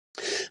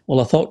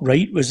 Well, I thought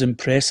Wright was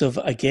impressive.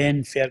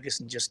 Again,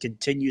 Ferguson just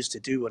continues to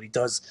do what he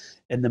does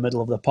in the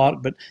middle of the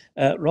park. But,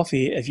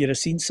 Roughie, if you'd have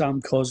seen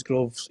Sam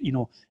Cosgrove,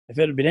 if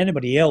it had been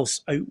anybody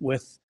else out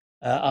with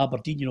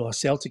Aberdeen, a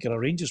Celtic or a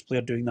Rangers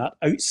player doing that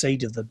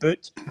outside of the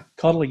boot,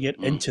 curling it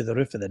into the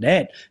roof of the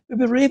net, we'd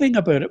be raving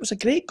about it. It was a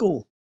great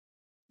goal.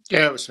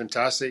 Yeah, it was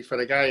fantastic. For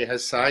a guy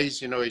his size,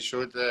 he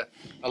showed a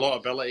lot of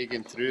ability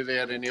going through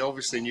there, and he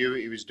obviously knew what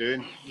he was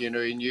doing. He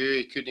knew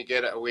he couldn't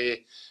get it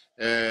away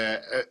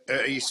at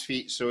his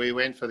feet, so he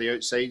went for the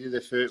outside of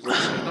the foot, which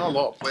not a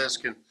lot of players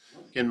can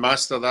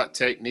master that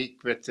technique,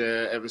 but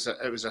it was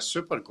a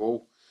super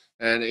goal.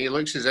 And he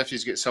looks as if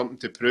he's got something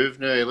to prove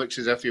now. He looks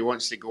as if he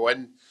wants to go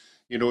in,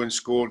 and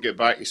score, get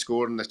back to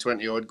scoring the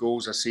 20-odd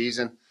goals a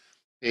season.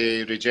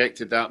 He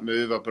rejected that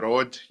move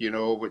abroad,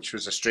 which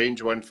was a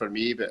strange one for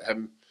me, but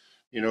him,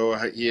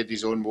 he had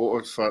his own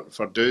motive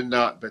for doing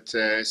that. But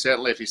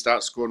certainly if he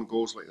starts scoring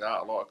goals like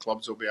that, a lot of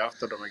clubs will be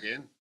after him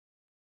again.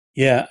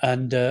 Yeah,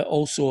 and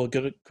also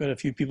got quite a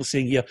few people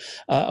saying here,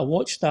 I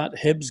watched that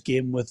Hibs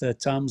game with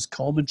Tam's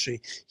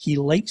commentary. He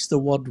likes the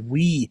word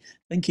 "we."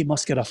 I think he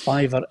must get a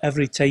fiver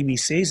every time he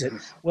says it.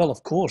 Well,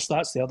 of course,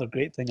 that's the other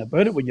great thing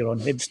about it. When you're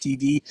on Hibs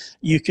TV,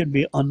 you can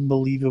be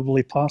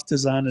unbelievably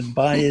partisan and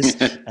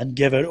biased and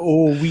give it,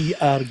 we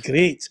are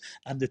great.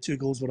 And the 2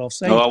 goals were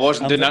offside. No, I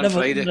wasn't doing that on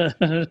Friday. No,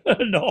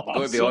 I've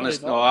got to be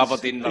honest. No,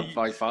 Aberdeen are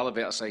by far the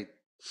better side.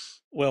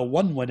 Well,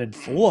 1 win in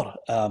 4.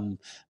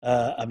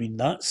 I mean,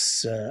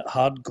 that's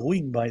hard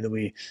going, by the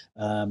way.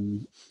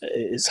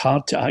 It's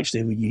hard to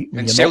actually, when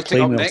you're Celtic not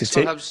playing up well, next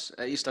to Hibs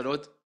at Easter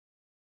Road.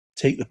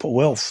 Take the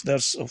well.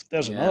 There's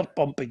another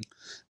pumping.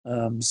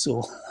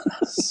 So.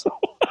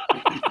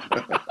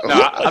 No,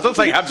 I don't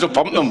think Hibs will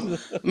pump them.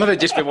 Maybe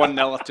just be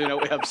 1-0 or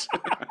 2-0 to Hibs.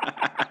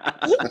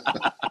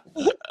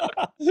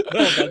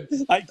 Well done.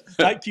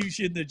 That keeps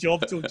you in the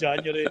job till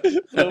January.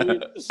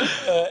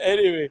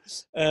 Anyway,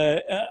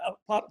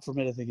 apart from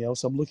anything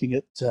else, I'm looking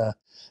at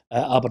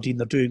Aberdeen.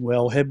 They're doing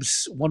well.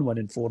 Hibs 1 win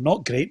in 4.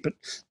 Not great, but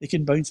they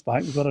can bounce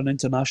back. We've got an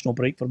international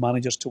break for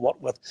managers to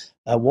work with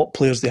what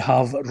players they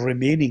have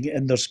remaining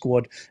in their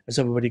squad as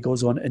everybody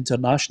goes on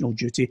international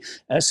duty.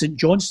 St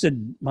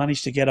Johnstone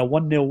managed to get a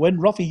 1-0 win.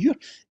 Roughie,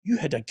 you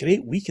had a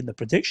great week in the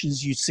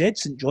predictions. You said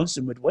St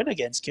Johnstone would win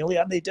against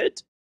Killie, and they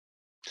did.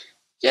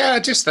 Yeah,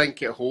 I just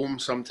think at home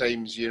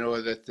sometimes,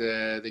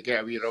 that they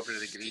get a wee rub of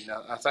the green.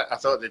 I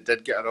thought they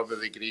did get a rub of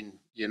the green,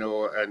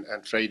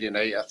 and Friday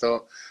night. I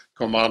thought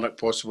Kilmarnock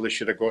possibly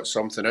should have got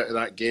something out of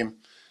that game,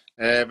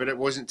 but it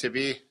wasn't to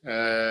be.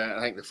 I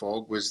think the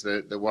fog was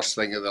the worst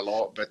thing of the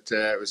lot, but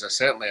it was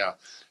certainly a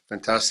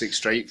fantastic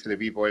strike for the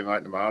wee boy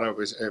McNamara.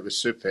 It was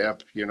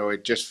superb.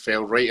 It just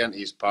fell right into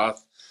his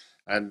path,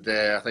 and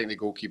I think the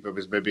goalkeeper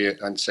was maybe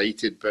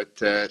unsighted,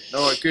 but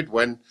no, a good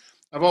win.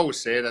 I've always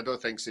said I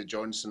don't think St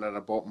Johnstone are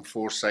a bottom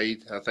 4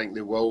 side. I think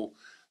they will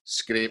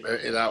scrape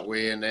out of that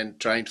way and then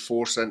try and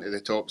force into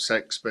the top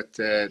 6. But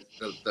they're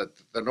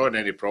not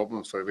any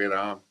problems for where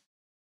I am.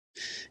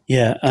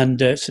 Yeah, and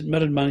St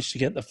Mirren managed to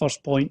get the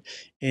first point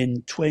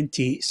in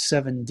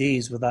 27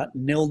 days with that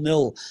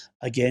 0-0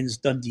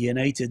 against Dundee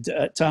United.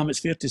 Tam, it's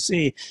fair to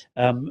say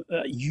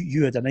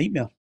you had a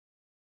nightmare.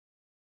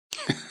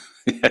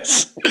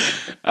 Yes,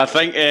 I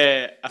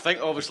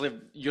think obviously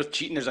your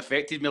cheating has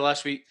affected me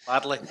last week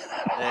badly.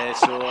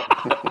 So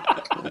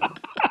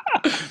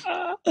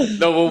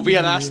there will be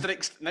an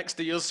asterisk next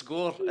to your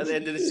score at the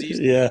end of the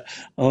season. Yeah.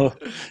 Oh,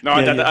 no,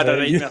 yeah, I had a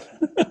nightmare.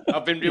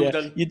 I've been reeled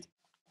in.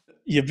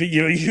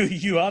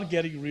 You are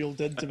getting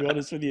reeled in, to be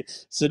honest with you.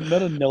 St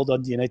Mirren 0,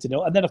 Dundee United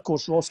 0. And then, of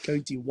course, Ross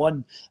County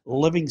 1,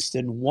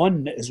 Livingston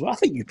 1 as well. I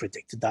think you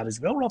predicted that as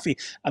well, Roughie.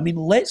 I mean,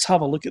 let's have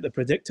a look at the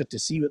predictor to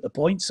see what the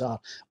points are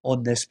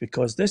on this,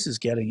 because this is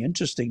getting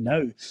interesting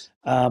now.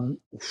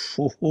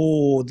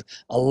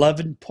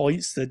 11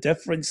 points the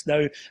difference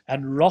now.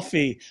 And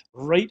Roughie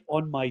right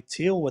on my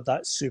tail with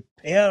that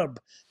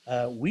superb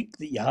week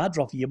that you had,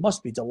 Roughie. You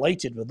must be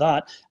delighted with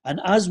that. And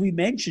as we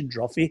mentioned,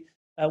 Roughie,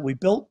 we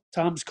built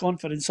Tam's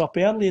confidence up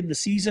early in the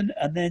season,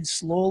 and then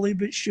slowly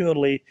but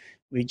surely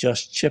we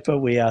just chip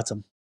away at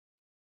him.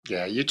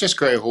 Yeah, you just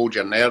got to hold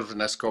your nerve in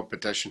this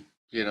competition.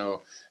 You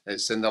know,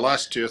 it's in the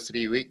last 2 or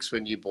 3 weeks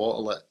when you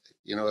bottle it.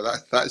 You know,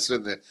 that's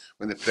when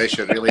the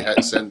pressure really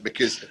hits in,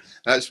 because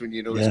that's when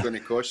you know it's going to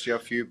cost you a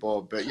few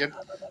bob. But you've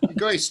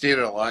got to stay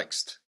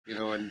relaxed. You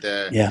know, and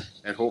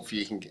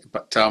hopefully you can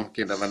get Tam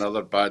can have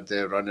another bad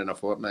run in a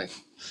fortnight.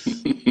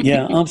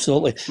 Yeah,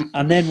 absolutely.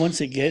 And then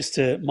once it gets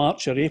to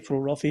March or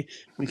April, Roughie,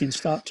 we can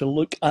start to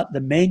look at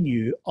the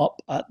menu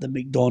up at the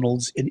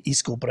McDonald's in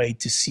East Kilbride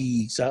to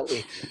see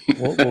exactly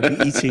what we'll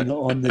be eating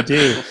on the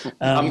day.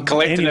 I'm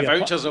collecting the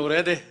vouchers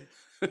already.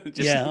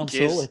 Yeah,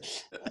 absolutely.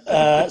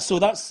 So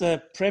that's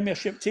the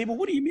Premiership table.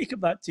 What do you make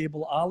of that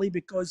table, Ali?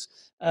 Because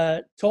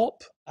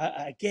top,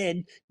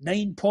 again,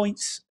 9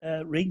 points.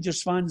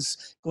 Rangers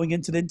fans going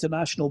into the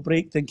international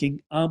break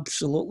thinking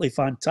absolutely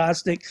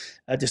fantastic.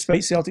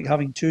 Despite Celtic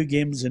having 2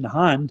 games in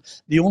hand,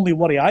 the only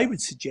worry I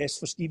would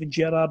suggest for Steven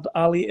Gerrard,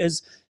 Ali,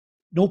 is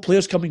no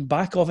players coming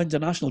back off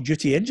international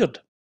duty injured.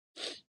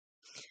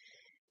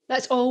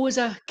 That's always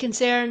a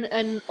concern,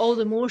 and all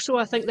the more so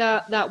I think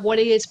that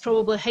worry is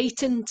probably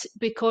heightened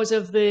because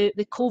of the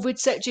COVID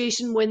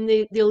situation. When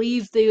they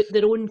leave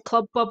their own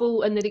club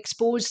bubble and they're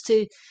exposed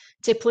to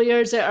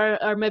players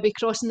that are maybe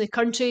crossing the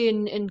country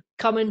and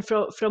coming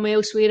from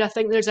elsewhere, I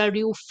think there's a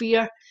real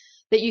fear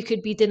that you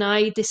could be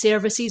denied the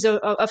services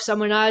of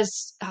someone,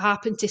 as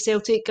happened to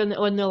Celtic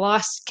on the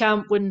last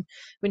camp when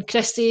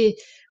Christie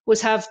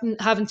was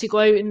having to go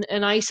out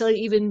and isolate,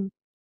 even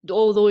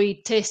although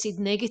he tested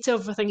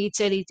negative. I think he'd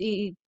said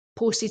he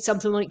posted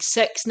something like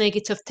 6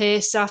 negative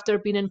tests after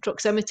being in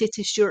proximity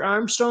to Stuart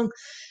Armstrong.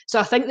 So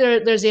I think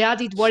there's the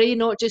added worry,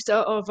 not just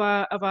of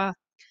a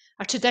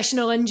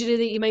traditional injury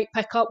that you might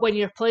pick up when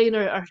you're playing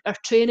or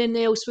training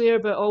elsewhere,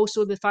 but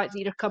also the fact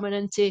that you're coming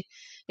into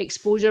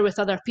exposure with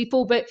other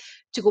people. But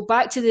to go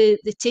back to the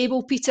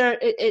table, Peter,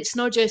 it's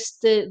not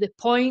just the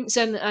points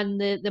and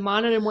the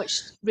manner in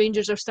which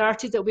Rangers are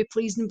started that'll be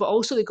pleasing, but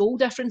also the goal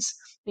difference.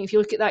 And if you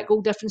look at that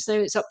goal difference now,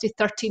 it's up to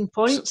 13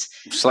 points.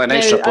 It's like an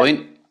extra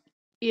point.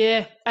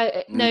 Yeah.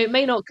 Now, it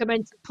might not come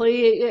into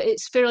play.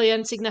 It's fairly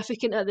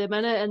insignificant at the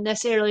minute and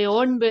this early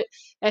on, but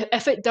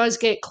if it does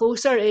get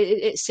closer,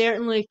 it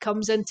certainly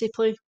comes into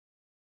play.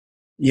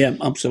 Yeah,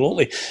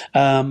 absolutely.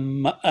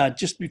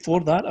 Just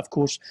before that, of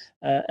course,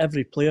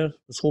 every player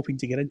was hoping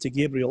to get into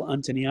Gabriel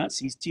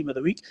Antoniazzi's Team of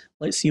the Week.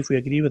 Let's see if we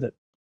agree with it.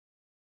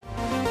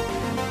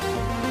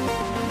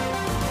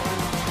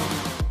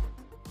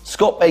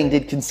 Scott Bain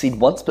did concede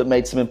once but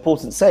made some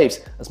important saves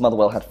as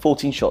Motherwell had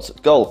 14 shots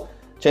at goal.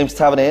 James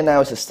Tavernier now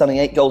has a stunning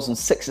 8 goals and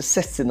 6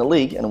 assists in the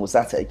league and was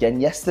at it again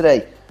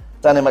yesterday.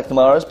 Daniel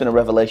McNamara has been a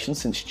revelation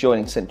since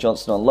joining St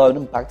Johnstone on loan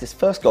and bagged his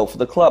first goal for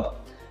the club.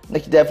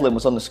 Nicky Devlin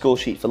was on the score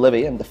sheet for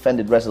Livy and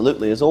defended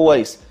resolutely as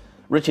always.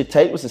 Richard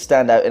Tate was a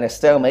standout in a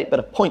stalemate, but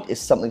a point is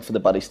something for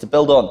the buddies to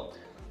build on.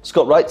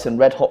 Scott Wright's in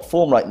red-hot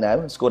form right now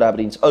and scored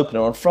Aberdeen's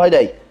opener on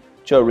Friday.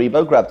 Joe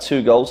Rebo grabbed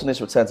 2 goals and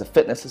his return to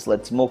fitness has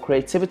led to more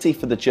creativity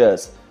for the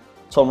Gers.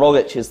 Tom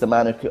Rogic is the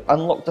man who could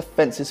unlock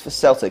defences for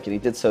Celtic, and he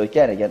did so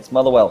again against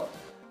Motherwell.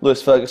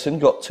 Lewis Ferguson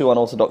got 2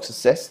 unorthodox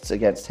assists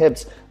against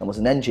Hibs and was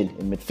an engine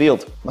in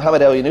midfield.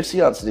 Mohamed El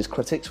Yunusi answered his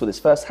critics with his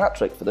first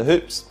hat-trick for the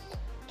Hoops.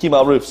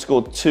 Kemar Roof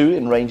scored 2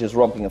 in Rangers'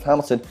 romping of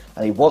Hamilton,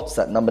 and he wants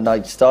that number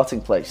 9 starting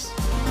place.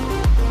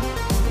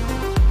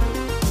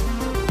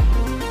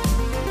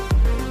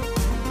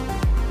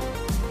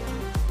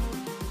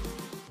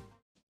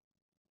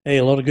 Hey,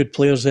 a lot of good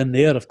players in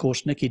there. Of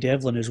course, Nicky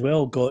Devlin as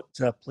well got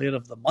Player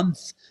of the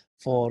Month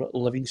for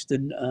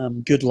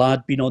Livingston. Good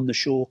lad, been on the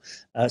show.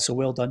 So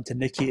well done to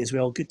Nicky as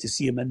well. Good to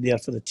see him in there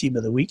for the Team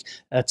of the Week.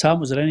 Tam,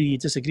 was there any you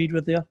disagreed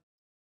with there?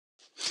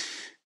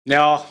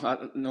 No,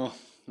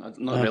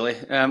 not really.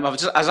 I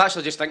was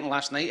actually just thinking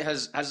last night,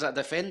 has a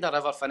defender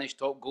ever finished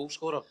top goal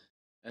scorer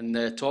in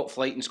the top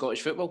flight in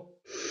Scottish football?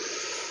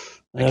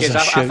 Because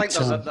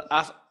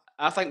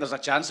I think there's a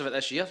chance of it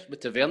this year with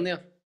Tavernier.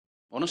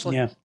 honestly.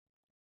 Yeah,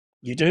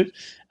 you do.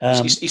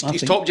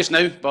 He's top just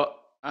now, but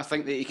I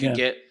think that he could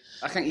get.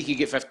 I think he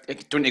could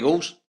get 20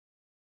 goals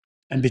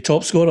and be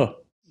top scorer.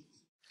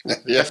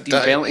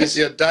 15 penalties.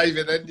 You're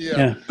diving into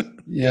yeah.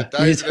 You're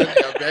diving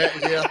into a bet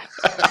here.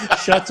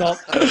 Shut up.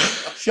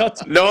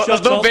 No,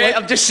 there's no bet.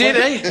 I'm just saying,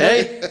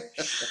 hey.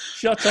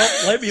 Shut up.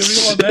 Let me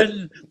reel him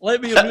in.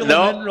 Let me reel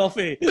him in,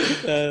 Roughie.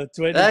 20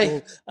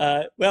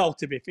 goals. Well,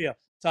 to be fair,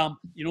 Tam,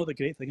 you know the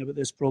great thing about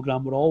this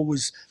programme,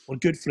 we're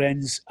good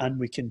friends, and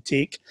we can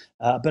take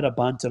a bit of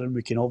banter, and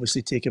we can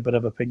obviously take a bit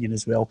of opinion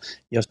as well.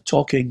 You're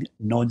talking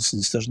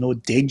nonsense. There's no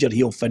danger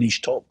he'll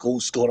finish top goal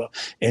scorer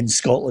in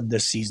Scotland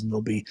this season.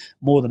 There'll be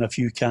more than a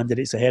few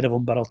candidates ahead of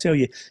him, but I'll tell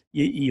you,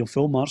 you'll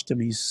full march him.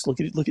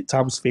 Look at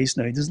Tam's face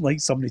now. He doesn't like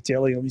somebody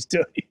telling him he's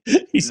talking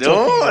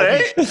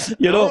rubbish.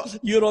 You're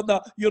on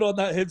that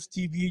Hibs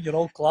TV and you're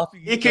all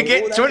clapping. He could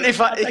get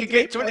 25. He could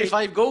get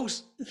 25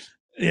 goals.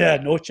 Yeah,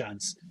 no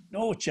chance.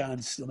 No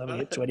chance. He'll never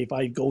get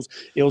 25 goals.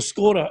 He'll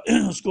score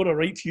a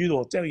right few, though.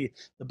 I'll tell you,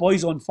 the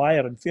boy's on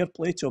fire, and fair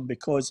play to him,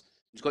 because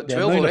he's got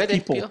 12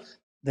 already.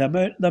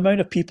 The amount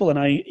of people, and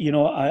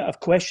I've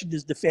questioned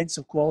his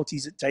defensive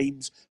qualities at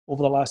times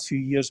over the last few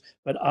years,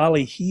 but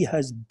Ali, he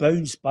has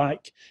bounced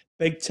back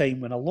big time,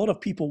 when a lot of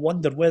people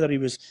wondered whether he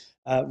was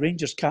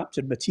Rangers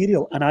captain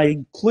material, and I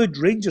include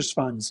Rangers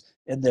fans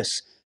in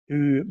this,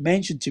 who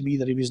mentioned to me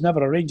that he was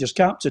never a Rangers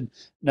captain.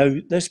 Now,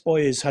 this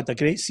boy has had a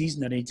great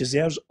season, and he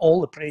deserves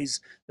all the praise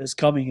that's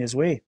coming his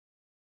way.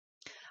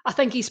 I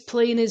think he's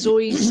playing as though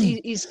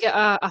he's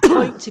got a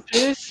point to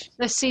prove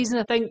this season.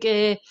 I think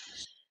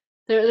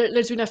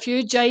there's been a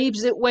few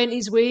jibes that went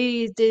his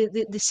way,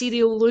 the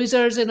serial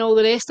losers and all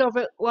the rest of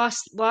it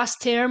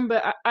last term,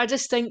 but I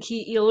just think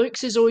he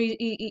looks as though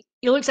he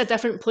looks a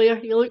different player.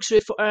 He looks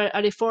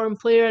a reformed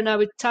player, and I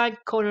would tag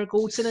Connor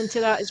Goldson into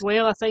that as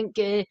well. I think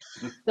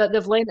that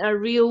they've lent a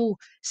real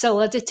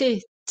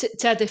solidity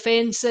to a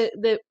defence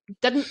that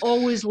didn't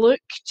always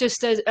look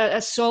just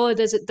as solid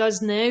as it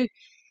does now.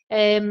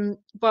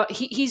 But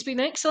he's been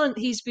excellent.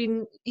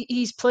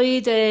 He's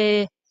played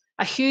a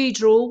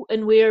huge role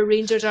in where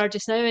Rangers are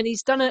just now, and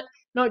he's done it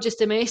not just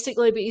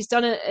domestically, but he's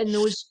done it in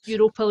those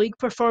Europa League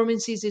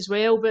performances as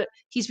well. But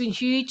he's been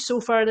huge so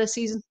far this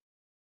season.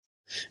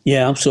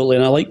 Yeah, absolutely.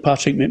 And I like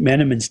Patrick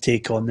McMenamin's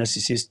take on this. He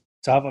says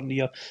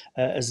Tavernier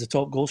is the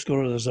top goal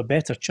scorer. There's a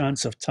better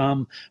chance of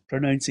Tam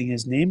pronouncing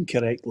his name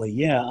correctly.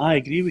 Yeah, I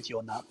agree with you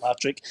on that,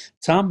 Patrick.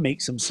 Tam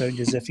makes him sound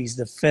as if he's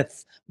the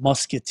fifth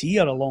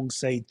musketeer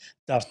alongside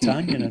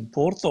D'Artagnan and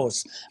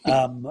Porthos.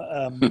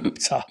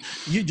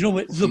 You know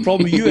what the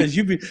problem with you is?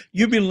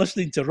 You've been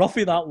listening to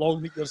Roughie that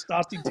long that you're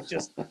starting to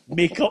just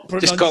make up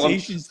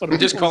pronunciations for him.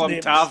 Just call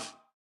him Tav.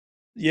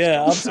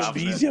 Yeah,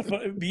 absolutely.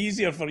 It'd be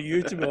easier for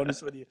you, to be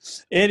honest with you.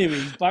 Anyway,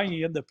 he's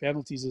banging in the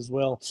penalties as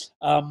well.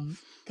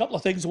 Couple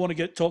of things I want to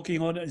get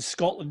talking on in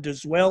Scotland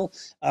as well.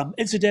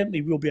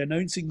 Incidentally, we'll be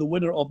announcing the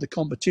winner of the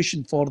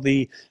competition for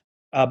the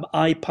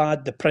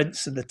iPad, the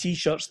prints and the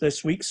T-shirts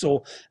this week.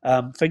 So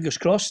fingers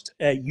crossed,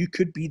 you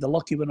could be the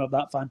lucky winner of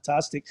that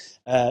fantastic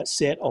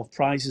set of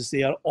prizes.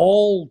 They are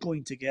all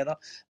going together.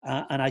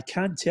 And I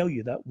can tell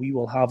you that we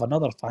will have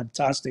another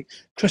fantastic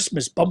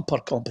Christmas bumper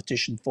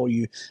competition for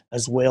you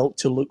as well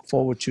to look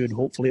forward to. And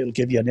hopefully it'll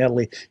give you an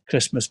early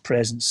Christmas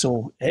present.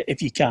 So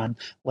if you can,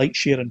 like,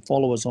 share and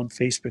follow us on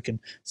Facebook and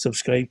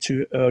subscribe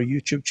to our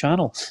YouTube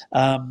channel.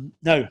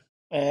 Now,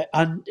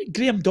 and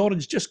Graham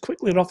Dorrans, just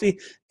quickly, Roughie,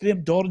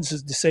 Graham Dorrans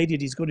has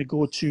decided he's going to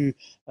go to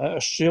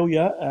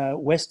Australia,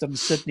 Western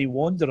Sydney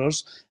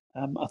Wanderers.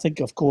 I think,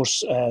 of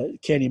course,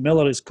 Kenny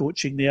Miller is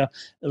coaching there.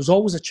 There was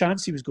always a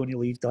chance he was going to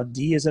leave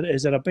Dundee. Is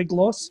it a big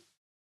loss?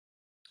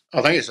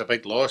 I think it's a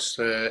big loss.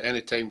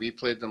 Anytime we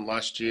played them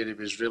last year, he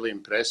was really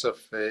impressive.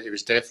 He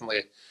was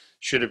definitely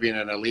should have been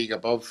in a league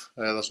above.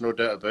 There's no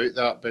doubt about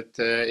that. But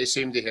it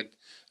seemed he had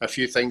a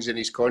few things in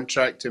his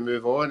contract to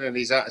move on, and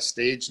he's at a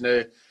stage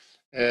now.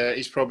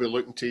 He's probably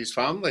looking to his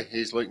family.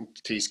 He's looking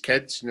to his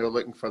kids,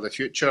 looking for the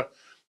future.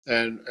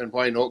 And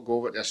why not go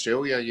over to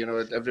Australia?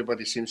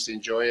 Everybody seems to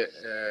enjoy it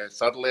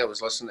thoroughly. I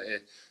was listening to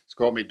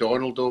Scott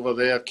McDonald over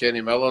there,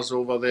 Kenny Miller's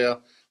over there.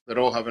 They're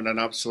all having an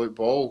absolute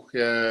ball.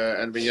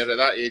 And when you're at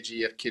that age of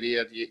your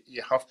career,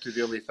 you have to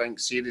really think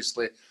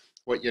seriously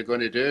what you're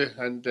going to do.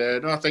 And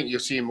I think you'll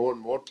see more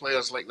and more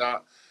players like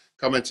that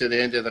coming to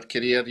the end of their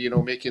career,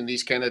 making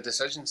these kind of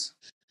decisions.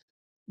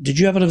 Did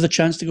you ever have the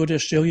chance to go to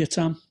Australia,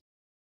 Tam?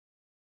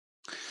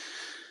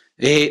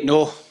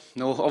 No.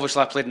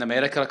 Obviously, I played in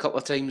America a couple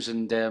of times,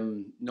 and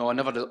no, I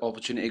never had the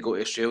opportunity to go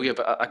to Australia.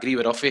 But I agree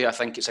with Roughie. I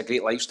think it's a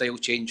great lifestyle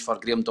change for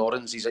Graham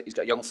Dorrans. He's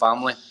got a young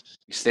family.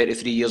 He's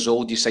 33 years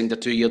old. He signed a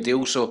 2-year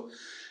deal.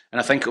 And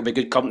I think it'll be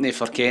good company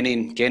for Kenny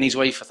and Kenny's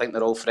wife. I think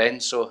they're all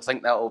friends, so I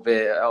think it'll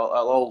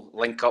all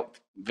link up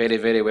very,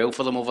 very well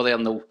for them over there,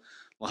 and they'll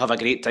have a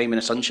great time in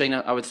the sunshine,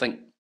 I would think.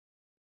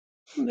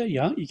 Well, there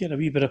you are. You get a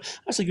wee bit of.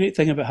 That's a great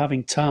thing about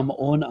having Tam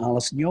on,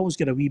 Alison. You always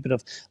get a wee bit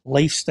of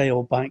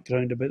lifestyle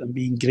background about them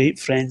being great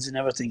friends and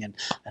everything, and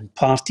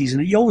parties,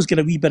 and you always get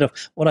a wee bit of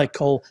what I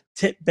call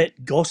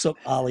tidbit gossip,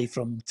 Ali,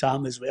 from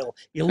Tam as well.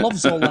 He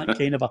loves all that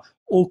kind of a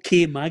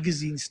OK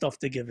magazine stuff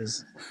to give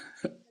us.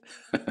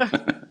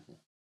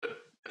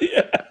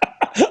 Yeah.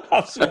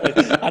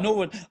 Absolutely. I know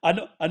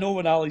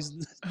when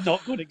Ali's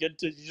not going to get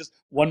into just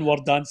one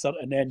word answer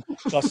and then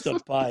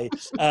custard pie.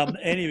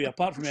 Anyway,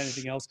 apart from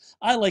anything else,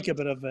 I like a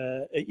bit of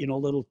a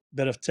little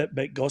bit of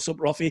tidbit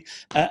gossip, Roughie.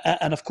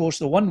 And of course,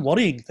 the one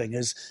worrying thing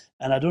is,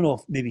 and I don't know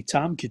if maybe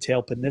Tam could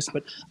help in this,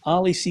 but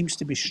Ali seems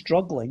to be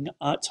struggling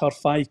at her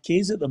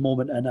 5Ks at the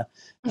moment, and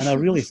I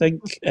really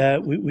think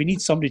we need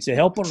somebody to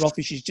help her,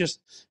 Roughie. She's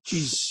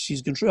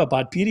gone through a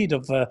bad period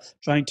of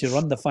trying to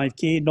run the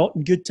 5K, not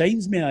in good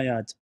times, may I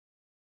add.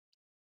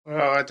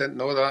 Well, I didn't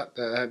know that.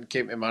 That hadn't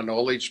came to my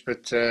knowledge,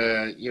 but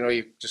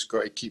you've just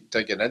got to keep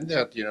digging in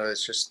there.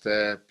 It's just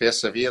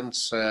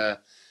perseverance.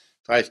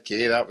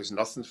 5K, that was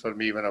nothing for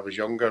me when I was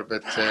younger,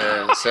 but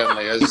it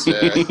certainly is.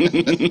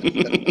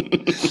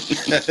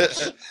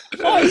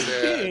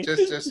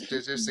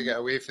 Just to get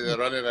away from the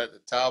running at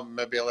the time,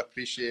 maybe I'll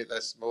appreciate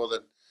this more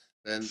than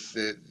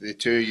the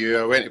two of you.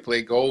 I went to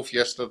play golf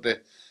yesterday,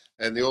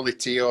 and the only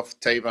tee-off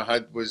time I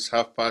had was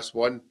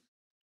 1:30,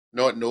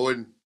 not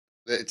knowing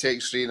that it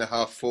takes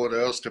 3.5, 4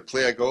 hours to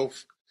play a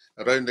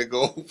round of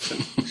golf,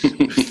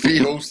 and 3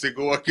 holes to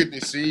go. I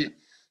couldn't see.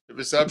 It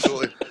was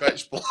absolutely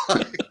pitch black.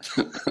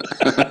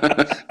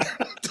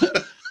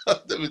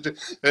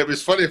 It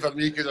was funny for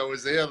me because I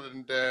was there,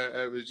 and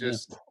it was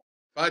just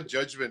bad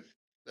judgment.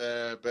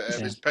 But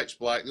it was pitch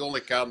black. The only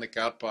car in the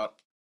car park,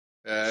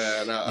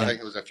 and I think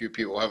there was a few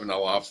people having a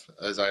laugh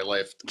as I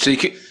left. So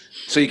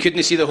you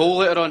couldn't see the hole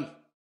later on?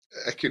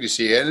 I couldn't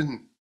see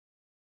anything.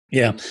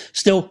 Yeah,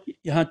 still,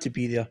 you had to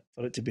be there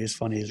for it to be as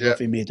funny as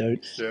Roughie made out.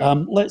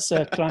 Yeah. Let's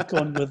crack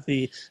on with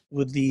the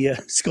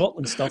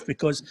Scotland stuff,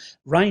 because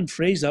Ryan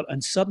Fraser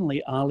and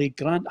suddenly Ali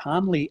Grant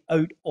Hanley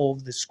out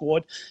of the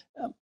squad.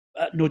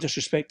 No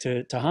disrespect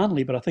to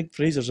Hanley, but I think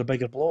Fraser's a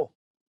bigger blow.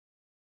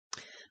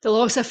 The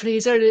loss of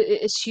Fraser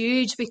is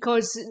huge,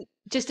 because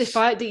just the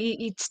fact that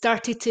he'd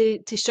started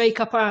to strike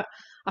up a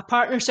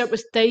partnership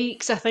with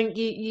Dykes, I think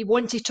you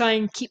want to try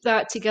and keep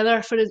that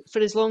together for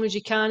as long as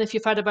you can if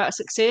you've had a bit of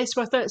success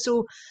with it.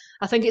 So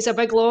I think it's a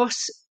big loss.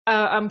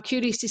 I'm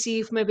curious to see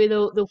if maybe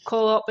they'll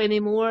call up any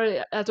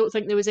more. I don't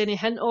think there was any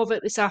hint of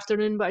it this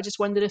afternoon, but I just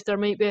wonder if there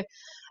might be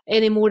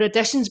any more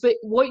additions. But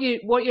what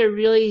you're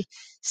really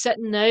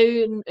sitting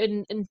now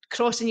and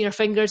crossing your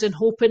fingers and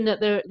hoping that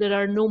there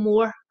are no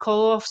more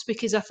call-offs,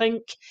 because I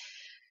think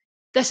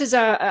this is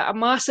a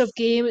massive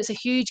game. It's a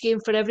huge game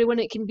for everyone.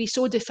 It can be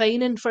so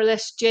defining for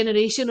this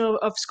generation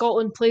of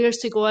Scotland players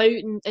to go out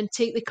and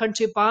take the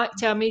country back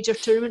to a major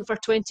tournament for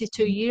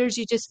 22 years.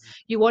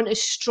 You want as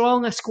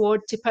strong a squad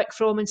to pick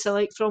from and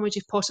select from as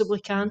you possibly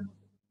can.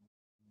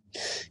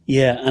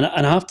 Yeah, and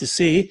I have to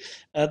say,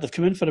 they've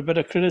come in for a bit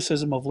of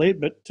criticism of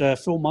late, but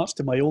full marks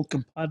to my old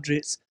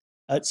compadres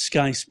at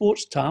Sky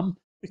Sports, Tam,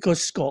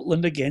 because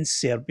Scotland against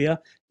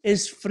Serbia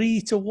is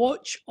free to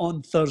watch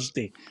on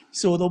Thursday,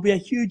 so there'll be a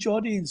huge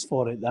audience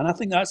for it. And I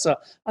think that's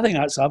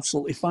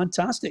absolutely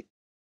fantastic.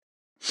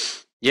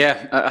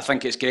 Yeah, I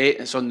think it's great.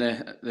 It's on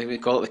we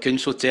call it the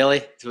Council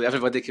Telly, so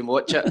everybody can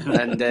watch it.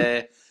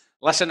 And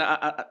listen,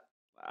 I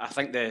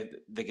think they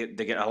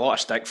get a lot of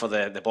stick for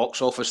the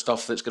box office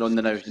stuff that's going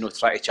on now.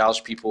 Trying to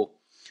charge people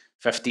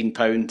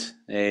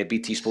 £15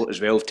 BT Sport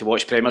as well to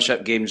watch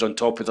Premiership games on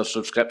top of their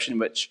subscription,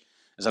 which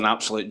is an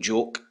absolute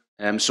joke.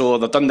 So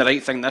they've done the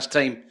right thing this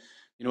time.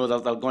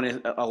 They're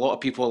going to a lot of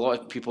people,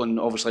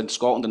 obviously in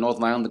Scotland and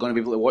Northern Ireland, they're going to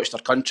be able to watch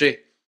their country,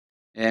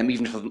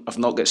 even if I've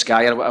not got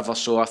Sky or whatever.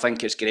 So I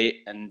think it's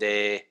great. And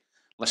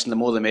listen, the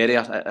more the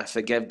merrier. If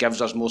it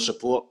gives us more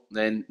support,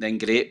 then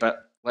great.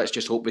 But let's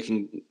just hope we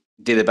can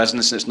do the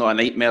business and it's not a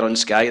nightmare on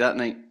Sky that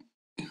night.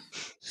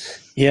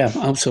 Yeah,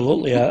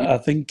 absolutely. I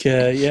think,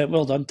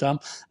 well done, Tam.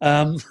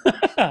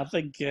 I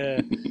think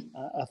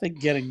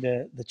getting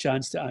the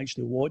chance to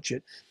actually watch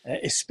it,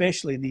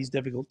 especially in these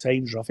difficult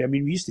times, Roughie. I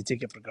mean, we used to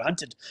take it for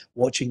granted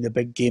watching the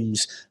big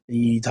games.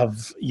 You'd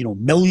have,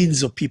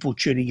 millions of people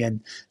tuning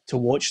in to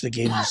watch the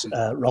games,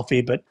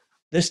 Roughie. But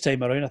this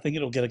time around, I think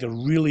it'll get a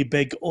really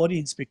big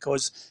audience,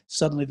 because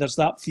suddenly there's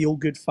that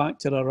feel-good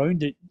factor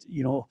around it.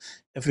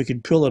 If we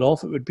can pull it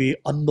off, it would be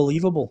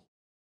unbelievable.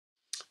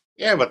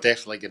 Yeah, we're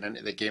definitely getting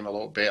into the game a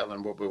lot better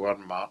than what we were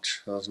in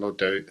March. There's no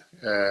doubt.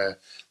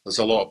 There's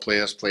a lot of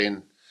players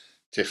playing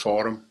to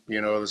form.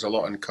 There's a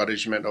lot of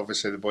encouragement.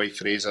 Obviously, the boy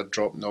Fraser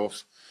dropping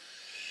off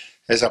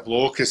as a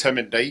blow, because him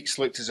and Dykes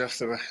looked as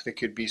if they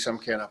could be some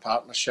kind of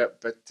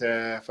partnership. But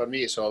for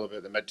me, it's all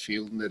about the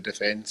midfield and the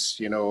defence.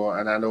 And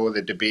I know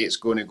the debate's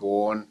going to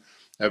go on.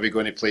 Are we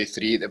going to play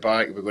 3 at the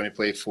back? Are we going to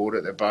play 4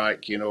 at the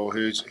back?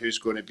 Who's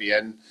going to be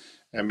in?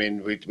 I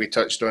mean, we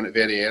touched on it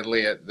very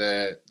early at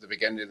the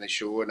beginning of the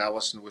show, and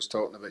Alison was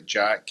talking about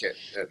Jack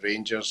at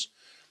Rangers.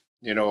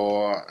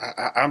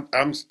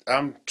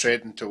 I'm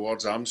treading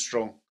towards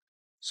Armstrong.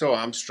 So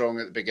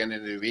Armstrong at the beginning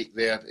of the week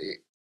there,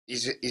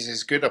 he's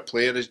as good a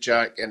player as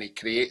Jack, and he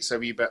creates a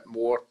wee bit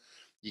more.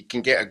 You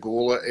can get a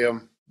goal at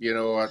him. You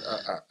know,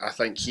 I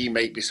think he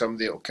might be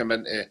somebody that will come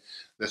into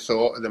the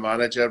thought of the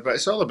manager. But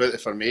it's all about the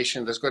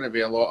formation. There's going to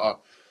be a lot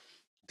of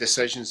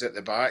decisions at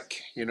the back.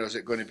 You know, is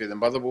it going to be the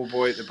Motherwell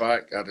boy at the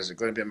back, or is it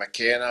going to be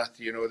McKenna?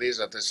 You know, these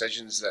are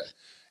decisions that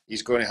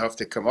he's going to have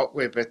to come up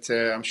with. But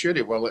I'm sure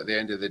he will at the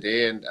end of the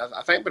day. And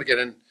I think we're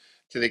getting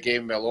to the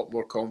game with a lot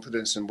more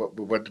confidence than what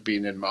we would have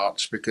been in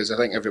March, because I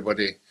think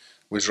everybody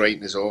was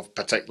writing us off,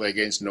 particularly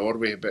against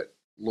Norway. But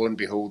lo and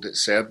behold,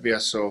 it's Serbia.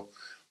 So,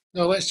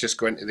 no, let's just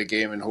go into the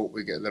game and hope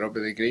we get the rub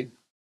of the green.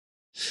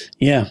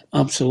 Yeah,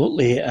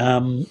 absolutely.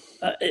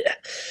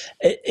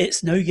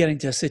 It's now getting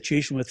to a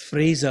situation with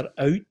Fraser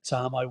out,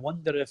 Tam. I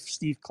wonder if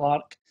Steve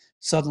Clarke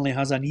suddenly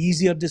has an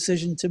easier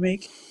decision to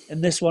make in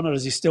this one, or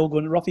is he still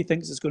going? Roughie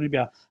thinks it's going to be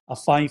a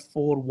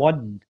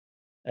 5-4-1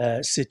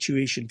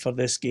 situation for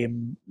this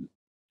game.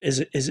 Is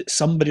it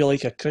somebody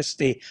like a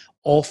Christie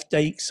off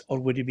Dykes, or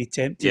would he be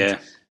tempted? Yeah.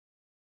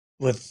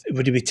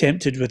 Would he be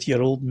tempted with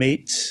your old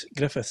mate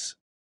Griffiths?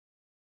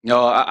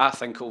 No, I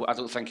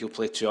don't think he'll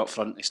play two up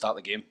front to start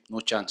the game. No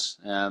chance.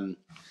 I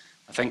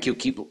think he'll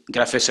keep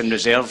Griffiths in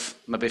reserve,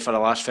 maybe for the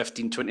last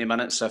 15-20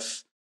 minutes.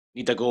 If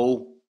need a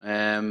goal,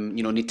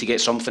 need to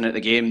get something at the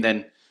game,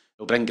 then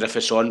he'll bring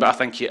Griffiths on. But I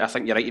think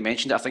you're right. You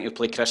mentioned it. I think he'll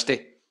play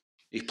Christie.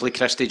 He'll play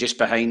Christie just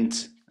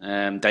behind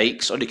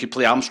Dykes, or he could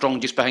play Armstrong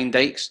just behind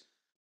Dykes.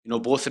 You know,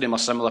 both of them are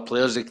similar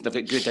players. They've got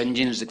good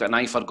engines. They've got an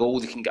eye for goal.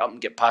 They can get up and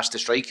get past the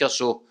striker.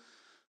 So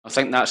I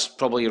think that's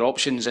probably your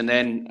options. And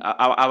then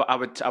I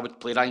would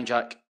play Ryan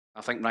Jack. I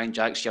think Ryan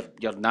Jack's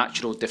your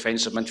natural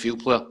defensive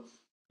midfield player.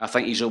 I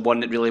think he's the one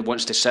that really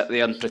wants to sit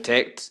there and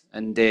protect.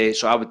 And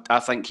so I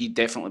think he'd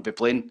definitely be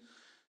playing.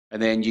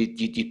 And then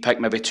you'd pick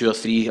maybe two or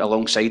three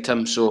alongside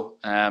him. So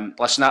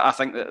listen, I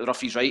think that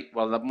Roughie's right.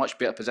 Well, they're in a much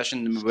better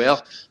position than we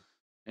were.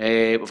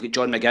 We've got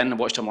John McGinn. I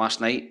watched him last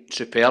night.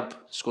 Superb.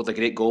 Scored a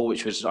great goal,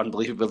 which was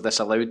unbelievably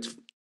disallowed.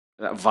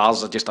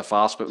 VARs are just a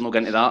farce, but we'll not get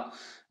into that.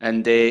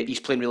 And he's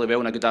playing really well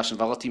in a good Aston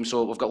Villa team.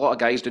 So we've got a lot of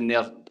guys down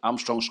there.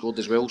 Armstrong scored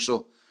as well.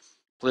 So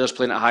players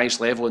playing at the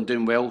highest level and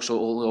doing well. So it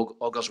all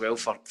augurs well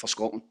for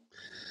Scotland.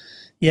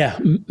 Yeah,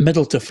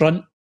 middle to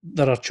front,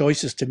 there are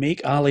choices to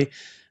make. Ali,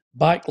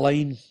 back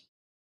line,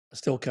 I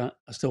still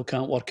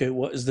can't work out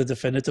what is the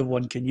definitive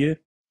one. Can you?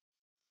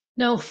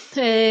 No,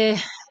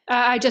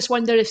 I just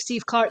wonder if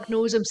Steve Clarke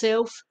knows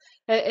himself.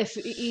 If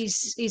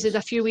he's had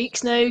a few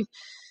weeks now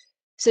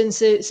since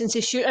the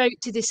shootout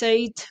to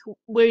decide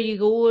where you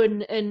go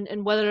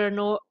and whether or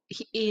not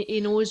he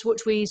knows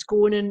which way he's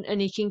going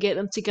and he can get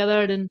them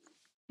together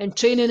and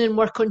training and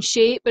work on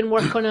shape and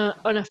work on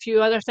a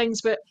few other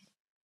things. But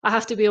I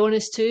have to be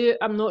honest too,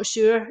 I'm not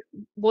sure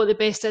what the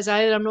best is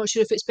either. I'm not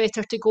sure if it's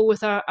better to go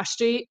with a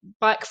straight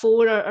back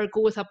four or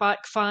go with a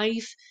back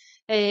five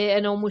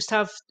and almost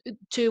have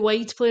two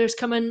wide players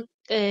come in.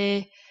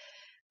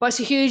 But it's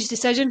a huge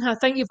decision. I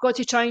think you've got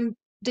to try and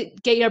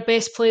get your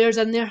best players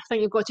in there. I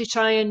think you've got to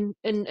try and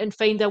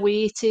find a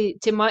way to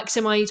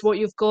maximise what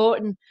you've got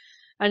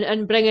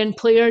and bring in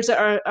players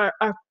that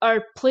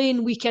are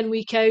playing week in,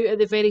 week out at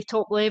the very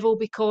top level,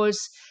 because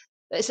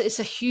it's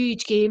a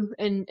huge game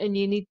and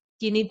you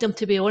need them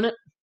to be on it.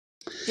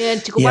 Yeah,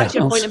 and to go back to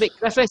your point about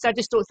Griffiths, I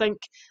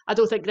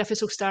don't think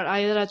Griffiths will start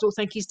either. I don't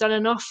think he's done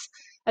enough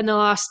in the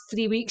last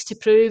 3 weeks to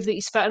prove that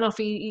he's fit enough.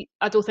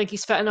 I don't think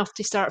he's fit enough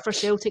to start for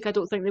Celtic. I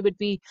don't think there would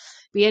be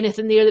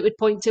anything there that would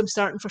point to him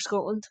starting for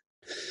Scotland.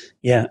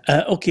 Yeah,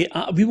 okay.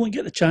 We won't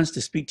get the chance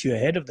to speak to you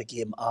ahead of the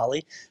game,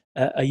 Ali.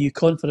 Are you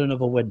confident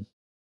of a win?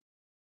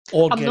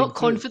 I'm not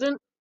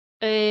confident.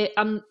 I'd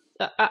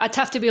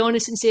have to be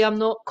honest and say I'm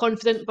not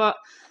confident, but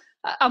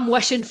I'm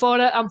wishing for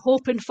it. I'm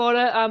hoping for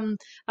it.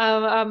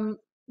 I'm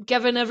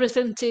giving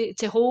everything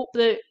to hope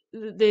that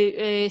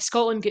the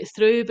Scotland get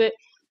through. But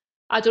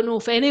I don't know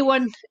if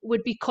anyone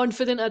would be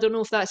confident. I don't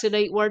know if that's the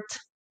right word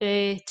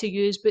to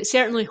use, but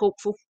certainly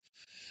hopeful.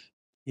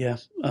 Yeah.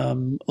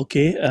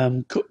 Okay.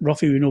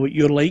 Roughie, we know what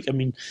you're like. I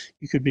mean,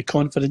 you could be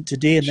confident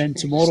today, and then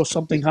tomorrow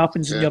something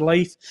happens in your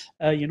life.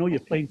 You're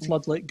playing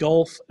floodlit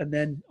golf, and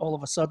then all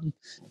of a sudden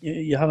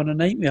you're having a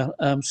nightmare.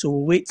 So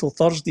we'll wait till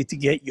Thursday to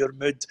get your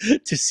mood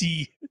to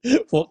see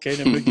what kind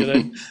of mood you're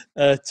in.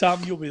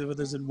 Tam, you'll be with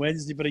us on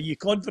Wednesday, but are you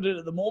confident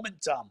at the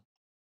moment, Tam?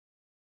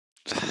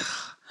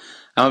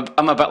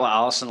 I'm a bit like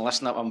Alison.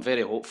 Listen, I'm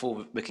very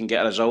hopeful we can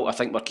get a result. I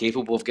think we're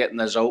capable of getting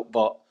a result,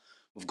 but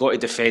we've got to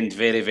defend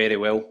very, very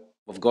well.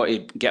 We've got to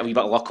get a wee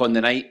bit of luck on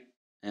the night,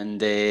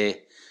 and we're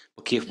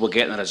capable of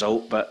getting a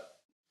result, but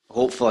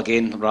hopeful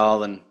again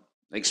rather than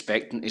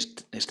expecting is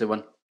to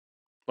win.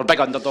 We're big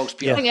underdogs,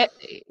 Peter. I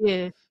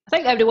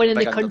think everyone in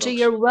the country,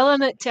 you're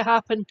willing it to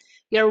happen.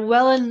 You're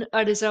willing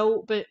a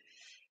result, but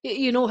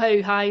you know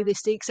how high the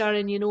stakes are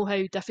and you know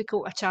how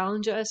difficult a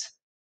challenge it is.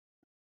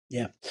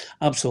 Yeah,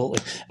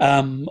 absolutely.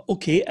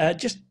 Okay,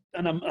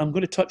 and I'm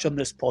going to touch on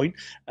this point.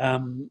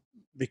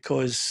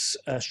 because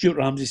Stuart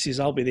Ramsey says,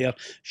 I'll be there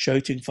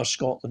shouting for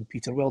Scotland.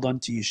 Peter, well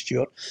done to you,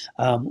 Stuart.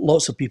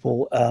 Lots of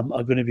people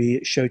are going to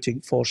be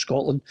shouting for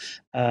Scotland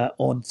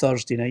on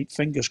Thursday night.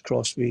 Fingers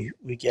crossed we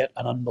get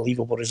an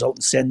unbelievable result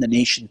and send the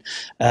nation,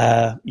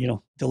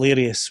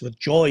 delirious with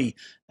joy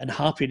and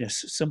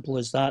happiness. Simple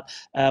as that.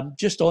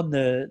 Just on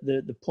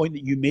the point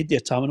that you made there,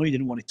 Tam, I know you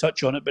didn't want to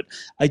touch on it, but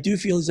I do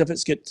feel as if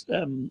it's got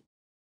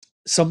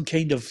some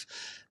kind of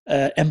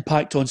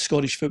impact on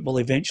Scottish football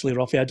eventually,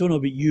 Roughie. I don't know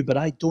about you, but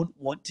I don't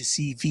want to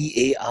see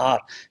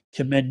VAR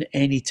come in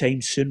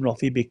anytime soon,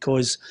 Roughie,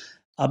 because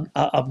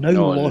I've now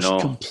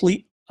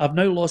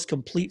lost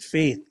complete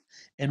faith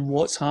in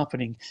what's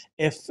happening.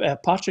 If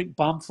Patrick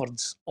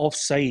Bamford's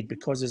offside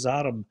because his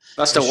arm,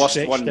 that's the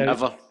worst one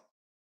ever.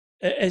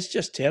 It's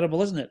just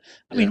terrible, isn't it?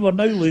 I mean, we're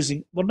now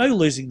losing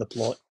the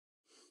plot.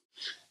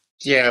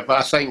 Yeah, but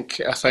I think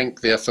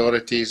the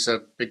authorities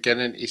are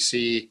beginning to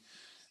see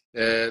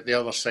the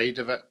other side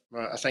of it.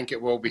 I think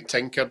it will be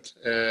tinkered.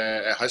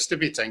 It has to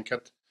be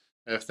tinkered.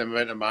 If the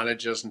amount of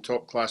managers and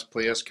top class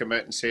players come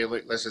out and say,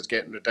 look, this is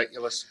getting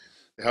ridiculous,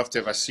 they have to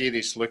have a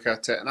serious look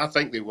at it. And I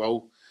think they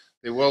will.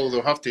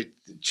 They'll have to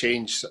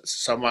change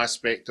some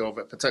aspect of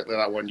it,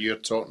 particularly that one you're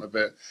talking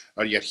about,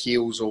 or your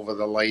heels over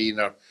the line.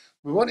 Or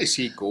we want to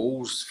see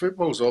goals.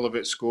 Football's all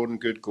about scoring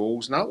good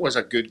goals. And that was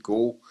a good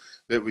goal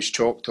that was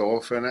chalked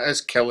off, and it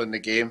is killing the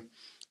game.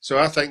 So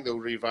I think they'll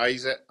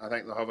revise it. I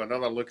think they'll have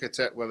another look at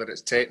it, whether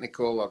it's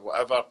technical or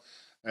whatever.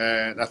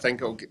 And I think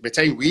by the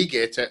time we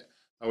get it,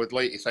 I would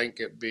like to think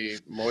it'd be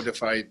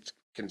modified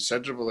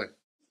considerably.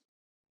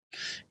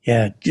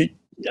 Yeah,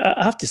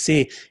 I have to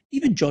say,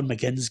 even John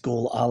McGinn's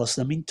goal,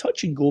 Alison, I mean,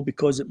 touch and go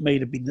because it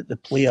might have been that the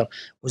player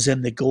was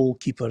in the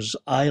goalkeeper's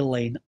eye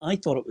line. I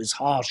thought it was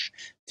harsh,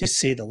 to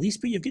say the least,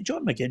 but you've got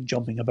John McGinn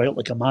jumping about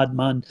like a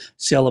madman,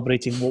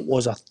 celebrating what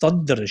was a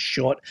thunderous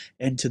shot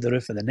into the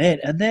roof of the net.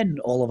 And then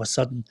all of a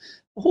sudden,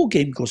 the whole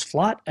game goes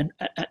flat. And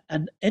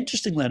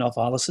interestingly enough,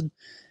 Alison,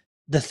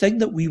 the thing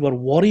that we were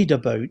worried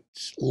about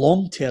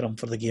long term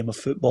for the game of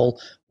football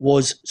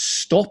was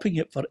stopping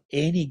it for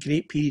any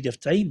great period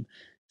of time.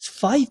 It's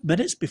 5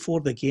 minutes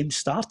before the game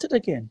started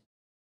again.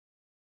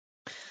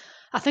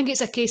 I think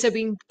it's a case of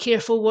being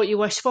careful what you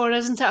wish for,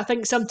 isn't it? I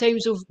think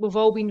sometimes we've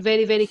all been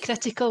very, very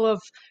critical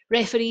of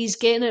referees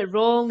getting it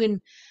wrong and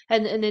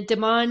the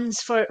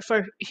demands for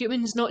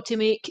humans not to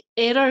make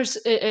errors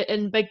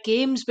in big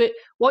games. But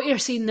what you're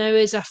seeing now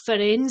is a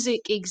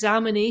forensic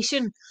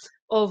examination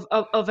of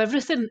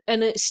everything,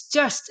 and it's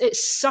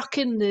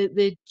sucking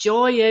the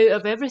joy out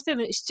of everything.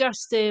 It's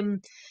just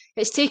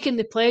it's taking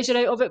the pleasure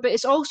out of it, but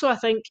it's also, I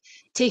think,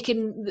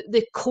 taking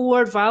the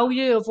core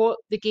value of what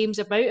the game's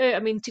about out. I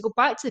mean, to go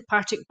back to the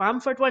Patrick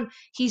Bamford one,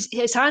 his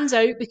hands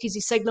out because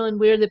he's signalling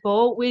where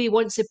he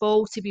wants the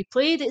ball to be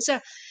played. It's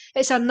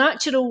a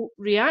natural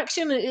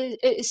reaction.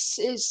 It's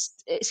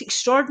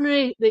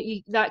extraordinary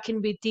that that can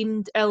be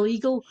deemed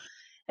illegal.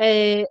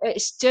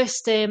 It's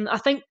just, I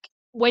think,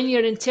 when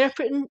you're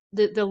interpreting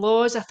the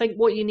laws, I think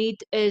what you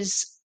need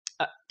is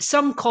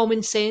some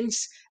common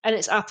sense in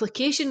its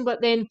application.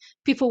 But then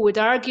people would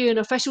argue, and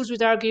officials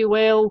would argue,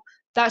 well,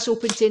 that's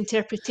open to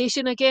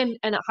interpretation again,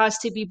 and it has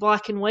to be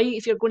black and white.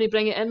 If you're going to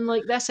bring it in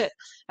like this, it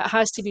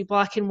has to be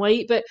black and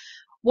white. But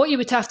what you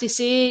would have to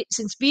say,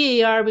 since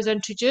VAR was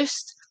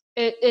introduced,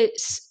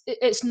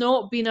 it's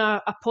not been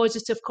a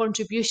positive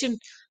contribution.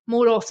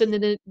 More often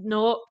than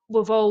not,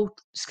 we've all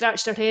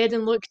scratched our head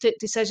and looked at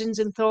decisions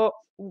and thought,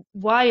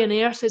 why on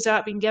earth has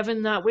that been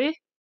given that way?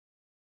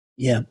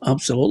 Yeah,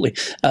 absolutely.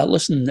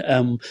 Listen,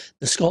 the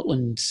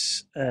Scotland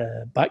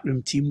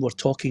backroom team were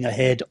talking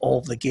ahead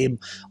of the game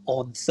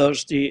on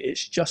Thursday.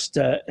 It's just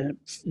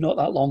not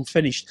that long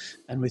finished,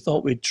 and we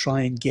thought we'd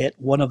try and get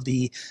one of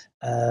the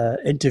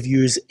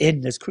interviews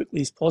in as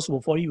quickly as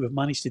possible for you. We've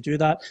managed to do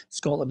that.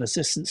 Scotland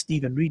assistant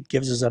Steven Reid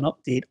gives us an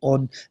update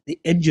on the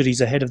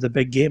injuries ahead of the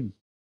big game.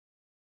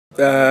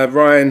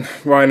 Ryan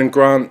and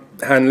Grant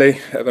Hanley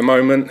at the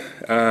moment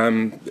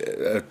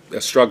are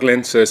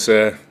struggling, so it's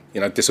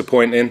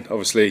disappointing.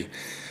 Obviously,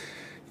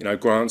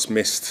 Grant's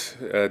missed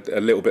a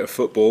little bit of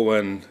football,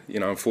 and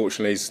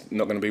unfortunately he's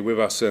not going to be with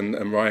us,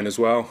 and Ryan as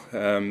well,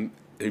 who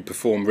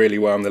performed really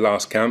well in the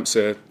last camp.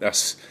 So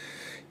that's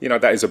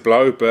that is a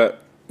blow,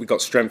 but we've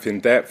got strength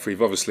in depth.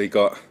 We've obviously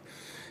got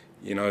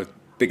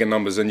bigger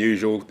numbers than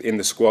usual in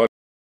the squad.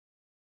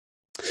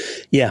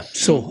 Yeah,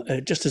 so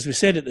just as we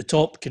said at the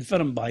top,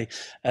 confirmed by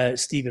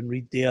Steven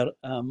Reid there,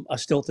 I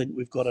still think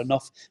we've got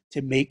enough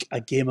to make a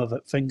game of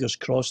it. Fingers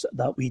crossed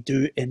that we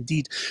do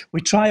indeed.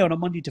 We try on a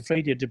Monday to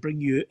Friday to bring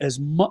you as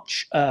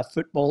much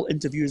football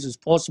interviews as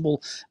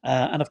possible.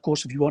 And of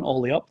course, if you want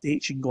all the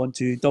updates, you can go on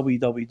to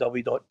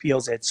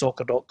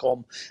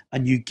www.plzsoccer.com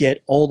and you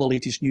get all the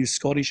latest news,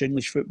 Scottish,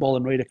 English football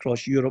and right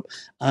across Europe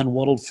and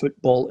world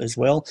football as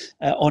well.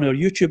 On our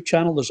YouTube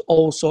channel, there's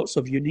all sorts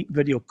of unique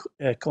video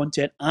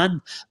content,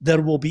 and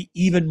there will be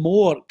even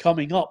more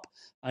coming up,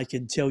 I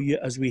can tell you,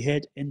 as we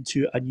head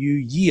into a new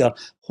year.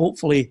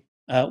 Hopefully,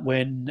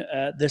 when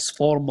this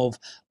form of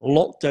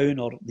lockdown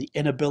or the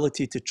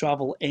inability to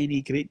travel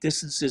any great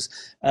distances,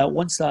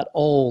 once that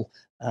all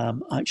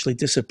actually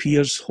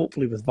disappears,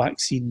 hopefully with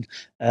vaccine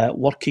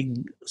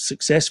working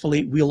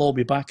successfully. We'll all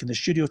be back in the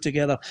studio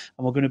together,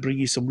 and we're going to bring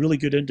you some really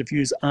good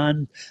interviews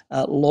and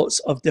lots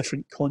of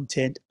different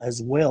content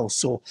as well.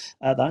 So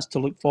that's to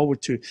look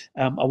forward to.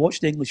 I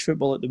watched English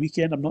football at the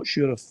weekend. I'm not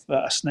sure if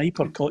a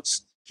sniper caught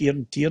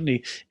Kieran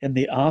Tierney in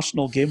the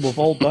Arsenal game. We've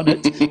all done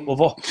it. We've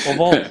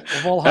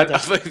all had. I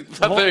thought you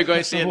were going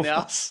to say in the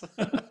arse.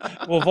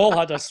 We've all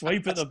had a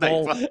swipe at the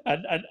ball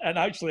and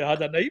actually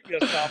had a nightmare,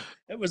 Sam.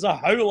 It was a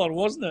howler,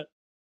 wasn't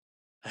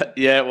it?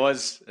 Yeah, it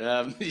was.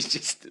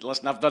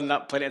 Listen, I've done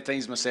that plenty of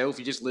times myself.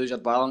 You just lose your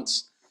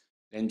balance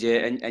and you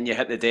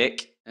hit the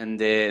deck,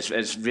 and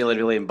it's really,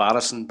 really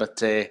embarrassing.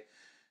 But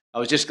I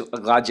was just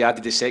glad you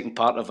added the second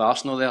part of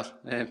Arsenal there,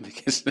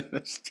 because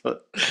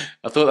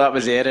I thought that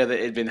was the area that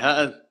had been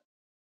hitting.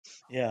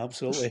 Yeah,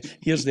 absolutely.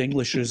 Here's the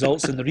English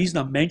results, and the reason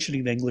I'm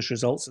mentioning the English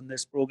results in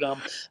this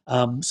programme,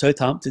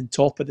 Southampton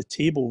top of the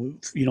table.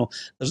 You know,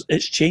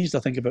 it's changed, I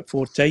think, about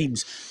 4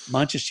 times.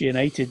 Manchester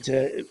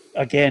United,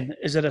 again,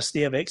 is it a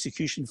stay of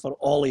execution for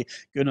Ole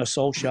Gunnar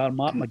Solskjaer?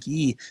 Mark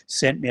McGee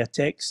sent me a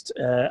text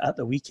at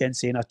the weekend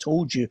saying, "I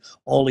told you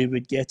Ole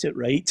would get it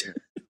right."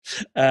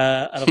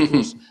 And of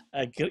course,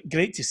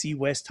 great to see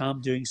West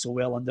Ham doing so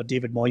well under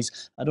David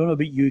Moyes. I don't know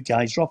about you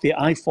guys, Roughie,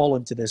 I fall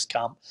into this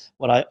camp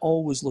where I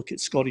always look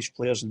at Scottish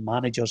players and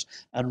managers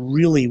and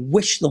really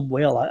wish them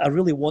well. I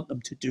really want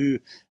them to do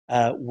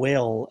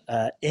well.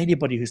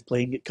 Anybody who's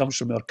playing, it comes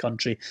from our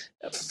country,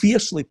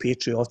 fiercely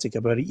patriotic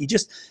about it.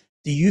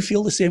 Do you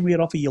feel the same way,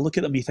 Roughie? You look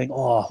at them, you think,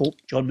 "Oh, I hope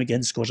John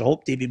McGinn scores. I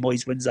hope David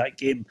Moyes wins that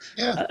game."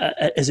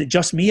 Yeah. Is it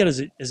just me, or is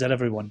it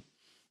everyone?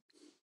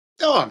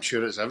 No, I'm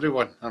sure it's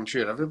everyone. I'm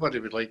sure everybody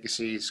would like to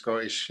see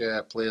Scottish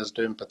players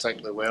doing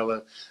particularly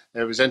well.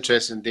 It was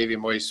interesting, Davy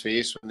Moyes'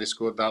 face when they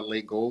scored that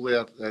late goal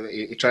there.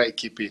 He tried to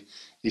keep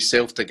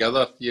himself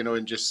together, you know,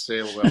 and just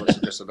say, "Oh, well, it's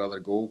just another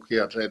goal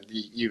here." I bet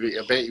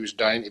he was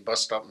dying to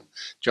bust up and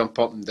jump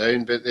up and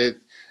down. But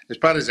as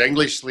far as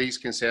English league's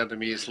concerned, to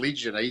me, it's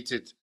Leeds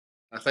United.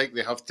 I think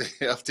they have to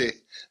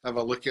have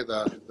a look at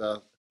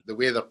the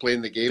way they're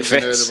playing the game.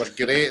 They were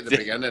great at the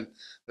beginning.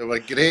 They were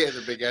great at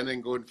the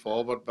beginning going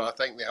forward, but I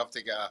think they have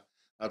to get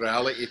a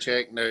reality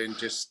check now and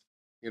just,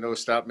 you know,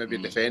 start maybe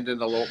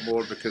defending a lot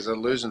more, because they're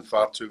losing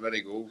far too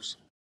many goals.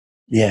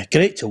 Yeah,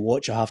 great to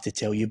watch, I have to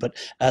tell you. But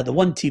the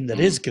one team that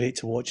is great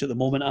to watch at the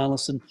moment,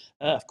 Alison,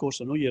 of course,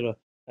 I know you're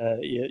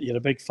a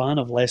big fan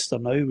of Leicester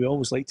now. We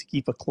always like to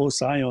keep a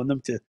close eye on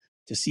them to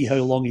see how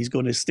long he's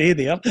going to stay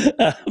there.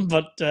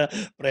 But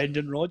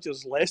Brendan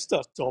Rodgers,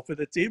 Leicester, top of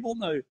the table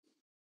now.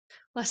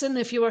 Listen,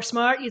 if you were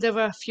smart, you'd have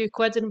a few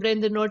quid in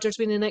Brendan Rodgers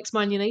being the next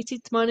Man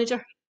United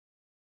manager.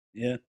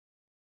 Yeah.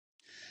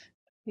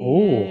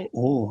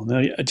 Oh!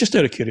 Now, just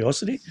out of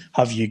curiosity,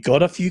 have you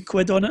got a few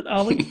quid on it,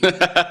 Ali?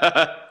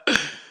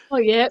 Oh,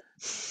 yeah.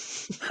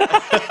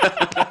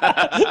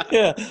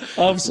 Yeah,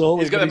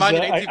 absolutely. He's got the Man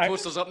United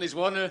posters up in his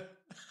one now.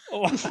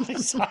 Oh,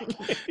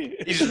 exactly.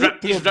 He's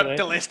ripped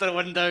the Leicester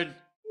one down.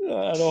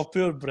 I know,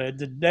 poor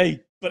Brendan. Now,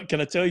 but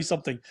can I tell you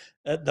something?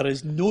 There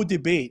is no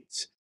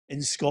debate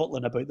in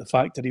Scotland about the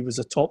fact that he was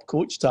a top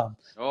coach, Tam.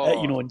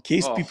 You know, in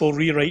case people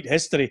rewrite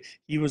history,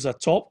 he was a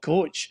top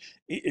coach.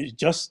 It's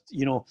just,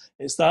 you know,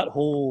 it's that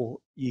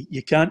whole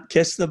you can't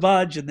kiss the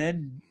badge and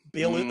then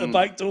bail out the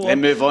back door.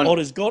 Then move on. Or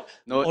as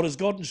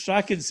Gordon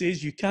Strachan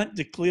says, you can't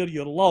declare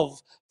your love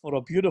for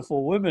a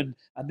beautiful woman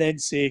and then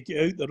say, "Get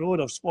out the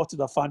road, I've spotted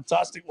a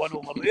fantastic one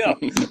over there."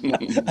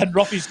 And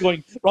Roughie's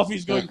going,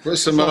 "What's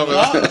the matter with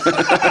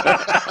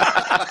that?"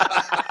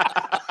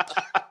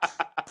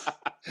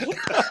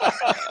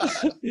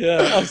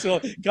 Yeah,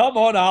 absolutely. Come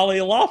on, Ali,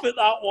 laugh at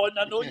that one.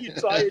 I know you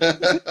tried.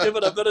 Give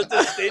it a bit of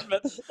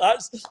disdainment.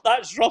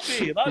 That's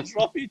Roughie. That's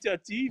Roughie to a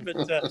T. But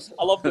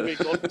I love the way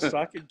Gordon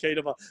Strachan kind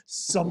of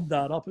summed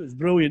that up. It was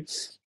brilliant.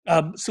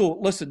 So,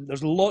 listen,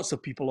 there's lots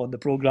of people on the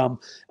programme.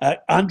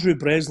 Andrew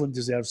Breslin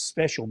deserves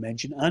special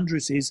mention. Andrew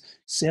says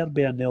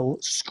Serbia 0,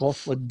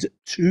 Scotland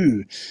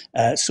 2.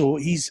 So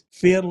he's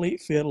fairly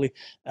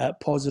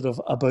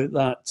positive about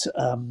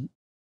that.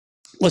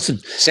 Listen,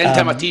 send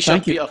him a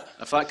T-shirt, Peter,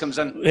 if that comes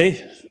in.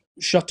 Hey,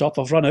 shut up!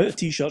 I've run out of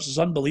T-shirts. It's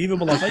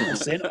unbelievable. I think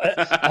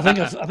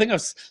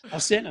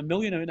I've sent a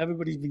million out, and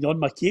everybody's been on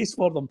my case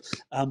for them.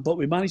 But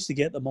we managed to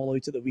get them all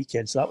out at the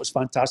weekend, so that was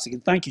fantastic.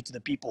 And thank you to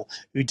the people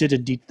who did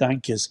indeed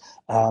thank us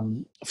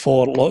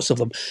for lots of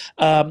them.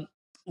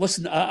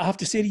 Listen, I have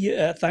to say to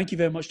you, thank you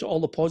very much to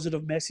all the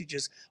positive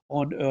messages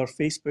on our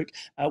Facebook.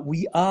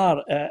 We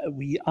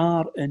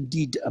are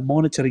indeed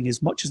monitoring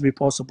as much as we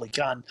possibly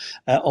can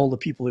all the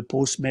people who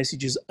post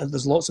messages. And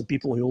there's lots of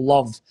people who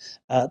love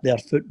their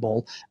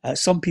football.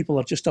 Some people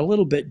are just a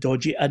little bit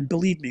dodgy, and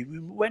believe me,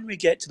 when we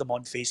get to them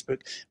on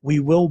Facebook, we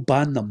will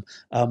ban them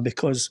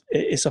because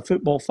it's a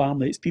football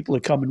family. It's people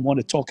who come and want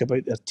to talk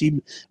about their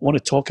team, want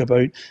to talk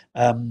about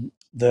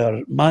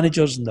their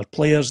managers and their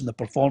players and the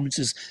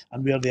performances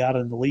and where they are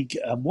in the league.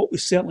 What we're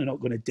certainly not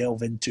going to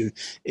delve into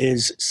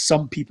is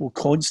some people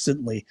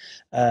constantly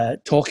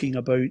talking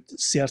about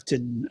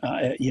certain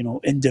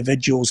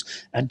individuals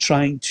and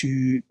trying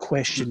to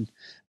question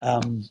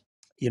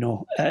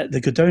they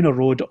go down a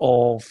road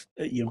of,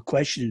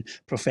 questioning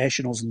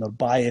professionals and their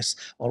bias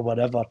or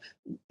whatever.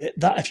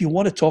 That if you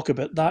want to talk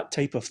about that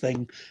type of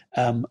thing,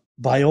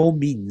 by all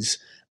means,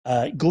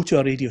 go to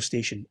a radio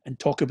station and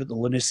talk about the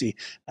lunacy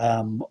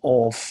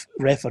of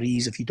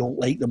referees if you don't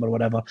like them or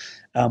whatever.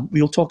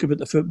 We'll talk about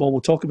the football.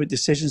 We'll talk about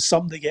decisions.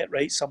 Some they get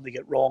right, some they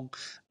get wrong.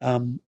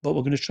 But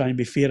we're going to try and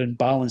be fair and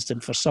balanced.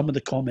 And for some of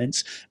the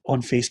comments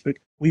on Facebook,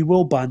 we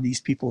will ban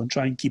these people and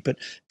try and keep it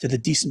to the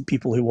decent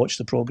people who watch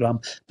the programme.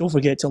 Don't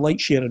forget to like,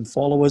 share and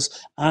follow us.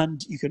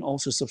 And you can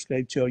also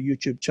subscribe to our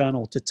YouTube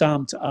channel. To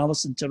Tam, to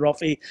Alison, to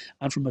Roughie,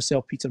 and from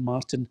myself, Peter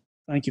Martin,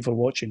 thank you for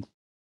watching.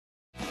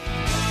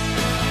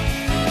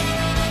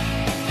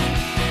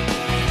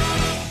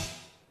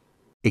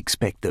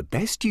 Expect the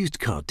best used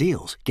car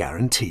deals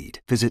guaranteed.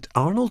 Visit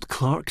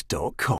arnoldclark.com.